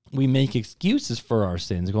we make excuses for our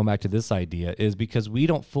sins, going back to this idea, is because we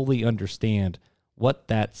don't fully understand what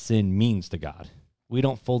that sin means to God. We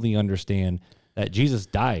don't fully understand that Jesus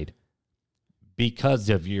died because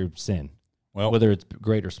of your sin, whether it's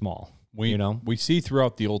great or small. We see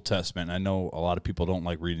throughout the Old Testament, I know a lot of people don't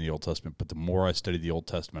like reading the Old Testament, but the more I study the Old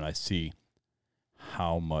Testament, I see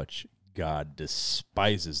how much God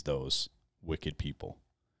despises those wicked people.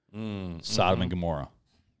 Sodom and Gomorrah,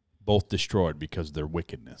 both destroyed because of their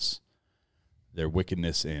wickedness. Their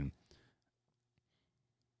wickedness in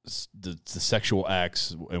the sexual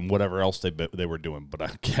acts and whatever else they were doing. But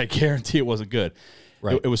I guarantee it wasn't good.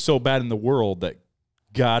 Right. It was so bad in the world that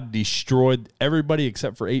God destroyed everybody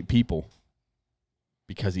except for 8 people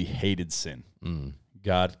because he hated sin.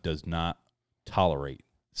 God does not tolerate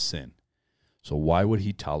sin. So why would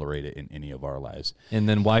he tolerate it in any of our lives? And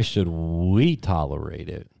then why should we tolerate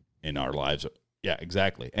it in our lives? Yeah,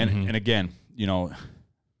 exactly. And and again,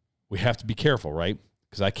 we have to be careful, right?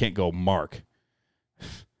 Because I can't go, Mark,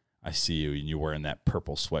 I see you and you're wearing that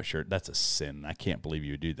purple sweatshirt. That's a sin. I can't believe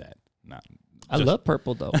you would do that. I love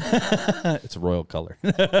purple, though. It's a royal color.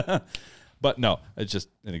 But no, it's just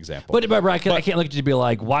an example. But I can't look at you and be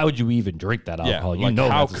like, why would you even drink that alcohol? Yeah,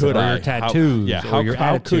 how could I? Your tattoos,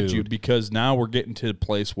 how could you? Because now we're getting to the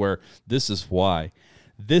place where this is why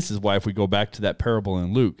if we go back to that parable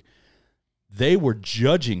in Luke, they were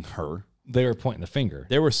judging her. They were pointing the finger.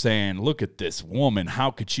 They were saying, look at this woman.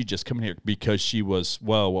 How could she just come in here? Because she was,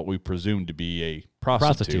 what we presume to be a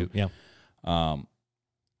prostitute. Yeah.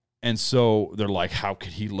 And so they're like, how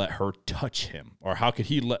could he let her touch him? Or how could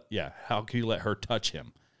he let her touch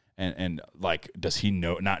him? And like, does he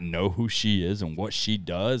not know who she is and what she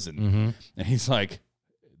does? And and he's like,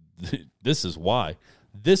 this is why.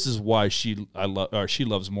 This is why she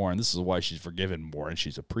loves more, and this is why she's forgiven more, and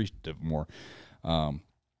she's appreciative more,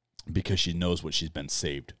 because she knows what she's been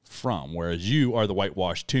saved from. Whereas you are the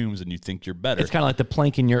whitewashed tombs, and you think you're better. It's kind of like the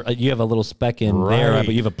plank in your. You have a little speck in there, but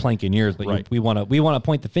you have a plank in yours. But we want to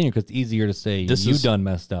point the finger because it's easier to say you done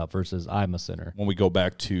messed up versus I'm a sinner. When we go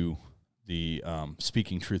back to the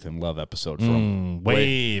Speaking Truth in Love episode from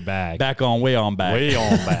way back. Way on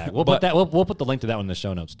back. We'll put that. We'll put the link to that one in the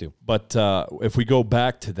show notes too. But if we go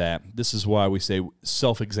back to that, this is why we say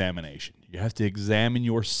self-examination. You have to examine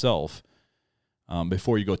yourself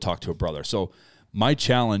before you go talk to a brother. So my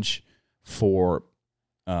challenge for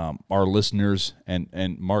our listeners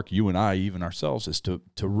and Mark, you and I, even ourselves, is to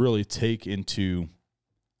really take into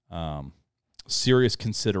serious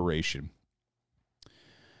consideration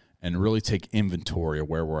and really take inventory of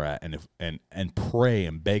where we're at, and pray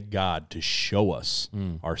and beg God to show us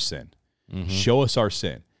our sin. Show us our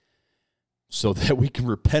sin so that we can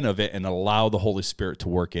repent of it and allow the Holy Spirit to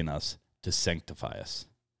work in us to sanctify us.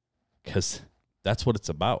 Because that's what it's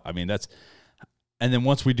about. I mean, and then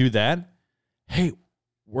once we do that, hey,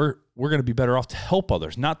 we're going to be better off to help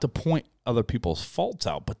others, not to point other people's faults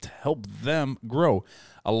out, but to help them grow,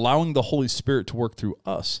 allowing the Holy Spirit to work through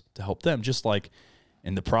us to help them, just like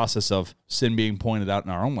in the process of sin being pointed out in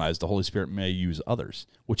our own lives, the Holy Spirit may use others,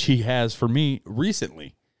 which he has for me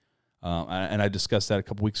recently. And I discussed that a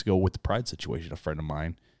couple weeks ago with the pride situation. A friend of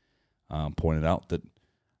mine pointed out that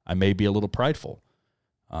I may be a little prideful.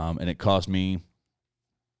 And it caused me,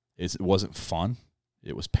 it wasn't fun.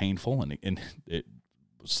 It was painful. And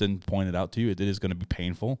sin pointed out to you, it is going to be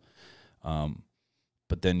painful.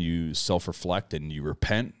 But then you self-reflect and you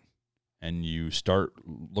repent. And you start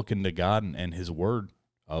looking to God and his word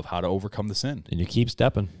of how to overcome the sin. And you keep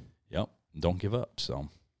stepping. Yep. Don't give up. So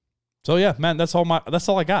yeah, man, that's all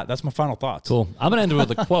I got. That's my final thoughts. Cool. I'm going to end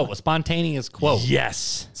with a quote, a spontaneous quote.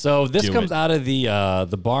 Yes. So this comes out of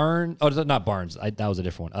the Barnes. Oh, not Barnes. That was a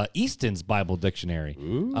different one. Easton's Bible Dictionary.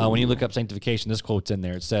 When you look up sanctification, this quote's in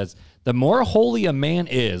there. It says, "The more holy a man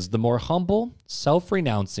is, the more humble,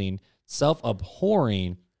 self-renouncing,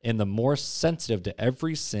 self-abhorring, and the more sensitive to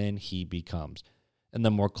every sin he becomes, and the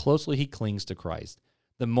more closely he clings to Christ.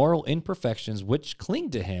 The moral imperfections which cling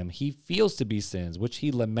to him he feels to be sins, which he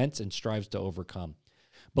laments and strives to overcome.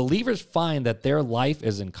 Believers find that their life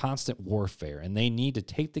is in constant warfare, and they need to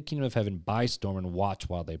take the kingdom of heaven by storm and watch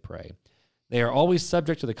while they pray. They are always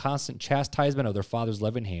subject to the constant chastisement of their Father's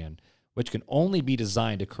loving hand, which can only be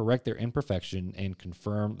designed to correct their imperfection and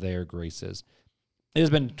confirm their graces. It has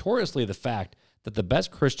been notoriously the fact that the best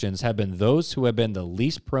Christians have been those who have been the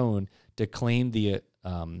least prone to claim the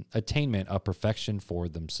attainment of perfection for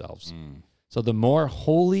themselves." So the more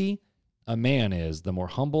holy a man is, the more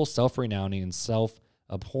humble, self-renouncing, and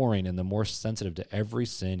self-abhorring, and the more sensitive to every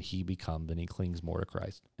sin he becomes, and he clings more to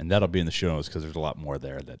Christ. And that'll be in the show notes because there's a lot more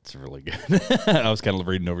there that's really good. I was kind of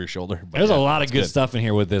reading over your shoulder. But there's a lot of good stuff in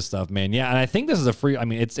here with this stuff, man. Yeah, and I think this is a free,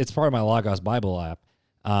 it's part of my Logos Bible app.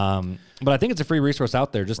 But I think it's a free resource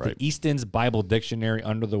out there, just the Easton's Bible Dictionary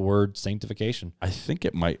under the word sanctification. I think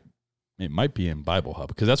it might be in Bible Hub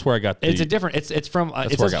because that's where I got it's from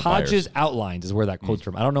it says Hodge's Outlines is where that quote's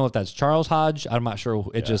from. I don't know if that's Charles Hodge. I'm not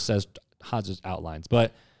sure. It just says Hodge's Outlines,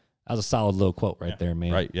 but that was a solid little quote right there,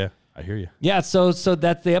 man. Right, yeah. I hear you. Yeah, so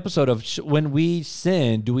that's the episode of when we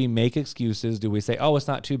sin, do we make excuses? Do we say, "Oh, it's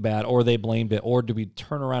not too bad," or they blamed it, or do we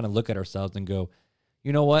turn around and look at ourselves and go,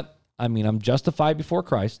 "You know what? I'm justified before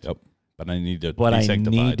Christ. Yep. But I need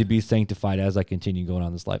to be sanctified as I continue going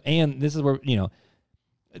on this life." And this is where,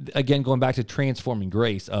 again, going back to transforming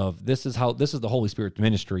grace of this is the Holy Spirit's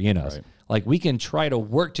ministry in us. Right. Like we can try to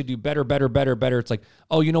work to do better. It's like,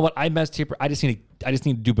 oh, you know what? I messed here. I just need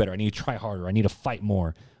to do better. I need to try harder. I need to fight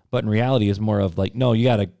more. But in reality, it's more of like, no, you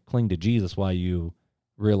got to cling to Jesus while you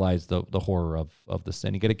realize the horror of the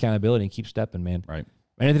sin. You get accountability and keep stepping, man. Right.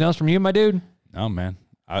 Anything else from you, my dude? No, man.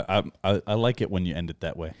 I like it when you end it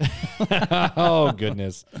that way. Oh,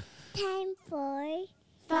 goodness. Time for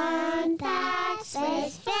Fun Facts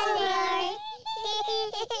with Filler.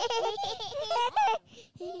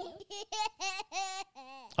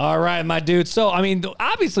 All right, my dude. So, I mean,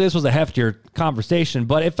 obviously this was a heftier conversation,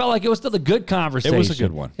 but it felt like it was still a good conversation. It was a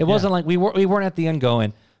good one. It wasn't like we weren't at the end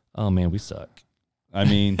going, oh, man, we suck. I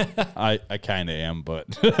mean, I kind of am, but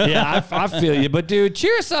Yeah, I feel you. But, dude,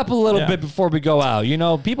 cheer us up a little bit before we go out. You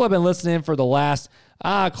know, people have been listening for the last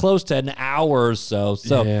close to an hour or so.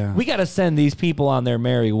 So we got to send these people on their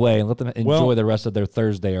merry way and let them enjoy the rest of their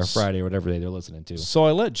Thursday or Friday or whatever day they're listening to. So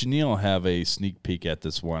I let Janelle have a sneak peek at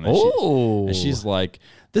this one. And she's like,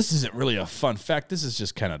 this isn't really a fun fact. This is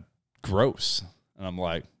just kind of gross. And I'm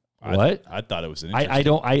like, what? I thought it was an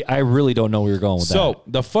interesting. I really don't know where you're going with that. So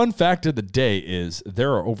the fun fact of the day is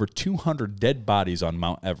there are over 200 dead bodies on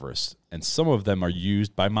Mount Everest, and some of them are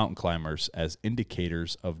used by mountain climbers as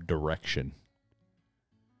indicators of direction.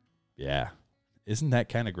 Yeah. Isn't that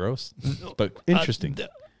kind of gross? But interesting.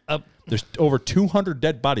 There's over 200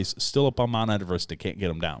 dead bodies still up on Mount Everest. They can't get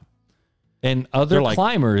them down. And other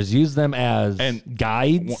climbers use them as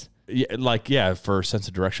guides? For sense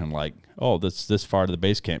of direction. Like, oh, this far to the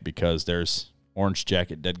base camp because there's orange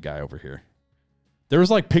jacket dead guy over here. There was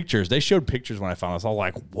like pictures. They showed pictures when I found it. I was all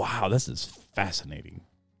like, wow, this is fascinating,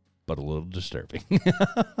 but a little disturbing.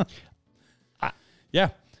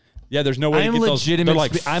 Yeah, there's no way to get those. They're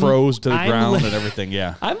like froze to the ground and everything.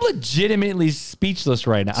 Yeah, I'm legitimately speechless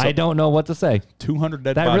right now. So, I don't know what to say. 200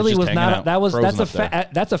 dead that bodies. Really just was not. That's a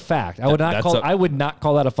fact. That's a fact. I would not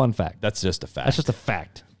call that a fun fact. That's just a fact. That's just a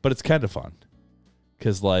fact. But it's kind of fun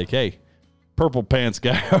because, like, hey, purple pants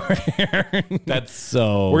guy over here. That's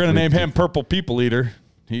so. We're gonna name him Purple People Eater.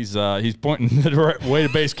 He's pointing the right way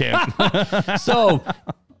to base camp. So,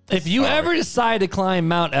 if you ever decide to climb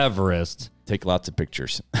Mount Everest. Take lots of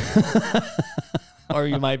pictures. Or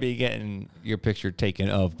you might be getting your picture taken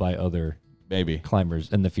of by other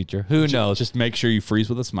climbers in the future. Who knows? Just make sure you freeze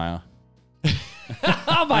with a smile.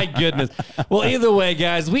 Oh, my goodness. Well, either way,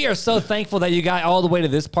 guys, we are so thankful that you got all the way to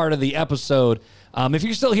this part of the episode. If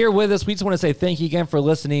you're still here with us, we just want to say thank you again for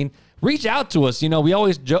listening. Reach out to us. You know, we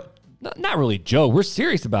always joke. Not really joke. We're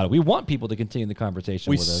serious about it. We want people to continue the conversation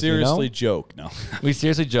with us. We seriously joke. No. We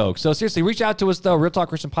seriously joke. So seriously, reach out to us, though. Real Talk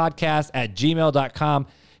Christian Podcast at gmail.com.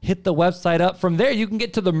 Hit the website up. From there, you can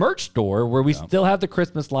get to the merch store where we still have the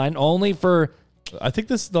Christmas line only for... I think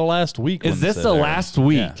this is the last week. Is this the last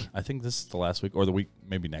week? Yeah, I think this is the last week or the week,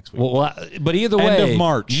 maybe next week. Well, but either way, end of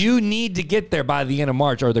March. You need to get there by the end of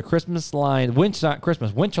March or the Christmas line,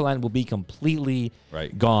 winter line will be completely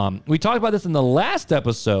gone. We talked about this in the last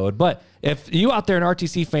episode, but if you out there in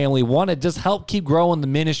RTC family want to just help keep growing the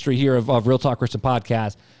ministry here of Real Talk Christian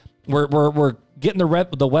Podcast, we're getting the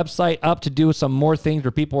website up to do some more things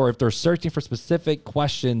where people, if they're searching for specific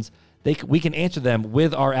questions, we can answer them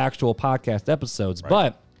with our actual podcast episodes. Right.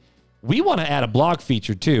 But we want to add a blog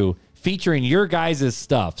feature too, featuring your guys'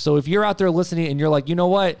 stuff. So if you're out there listening and you're like, you know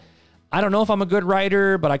what, I don't know if I'm a good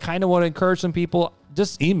writer, but I kind of want to encourage some people,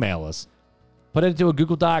 just email us. Put it into a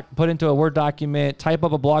Google Doc, put it into a Word document, type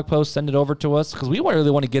up a blog post, send it over to us because we really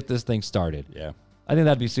want to get this thing started. Yeah. I think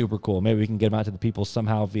that'd be super cool. Maybe we can get them out to the people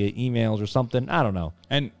somehow via emails or something. I don't know.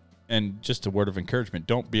 And just a word of encouragement,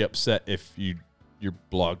 don't be upset if your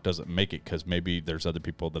blog doesn't make it because maybe there's other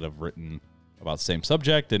people that have written about the same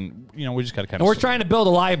subject, and we just got to kind of. We're trying to build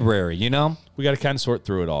a library, We got to kind of sort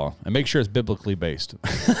through it all and make sure it's biblically based.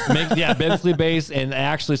 Biblically based, and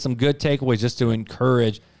actually some good takeaways just to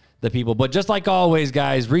encourage the people. But just like always,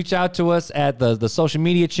 guys, reach out to us at the social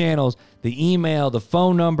media channels, the email, the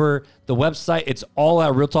phone number, the website. It's all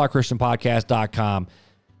at realtalkchristianpodcast.com.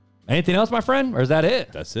 Anything else, my friend, or is that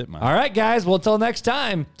it? That's it, man. All right, guys. Well, until next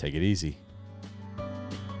time, take it easy.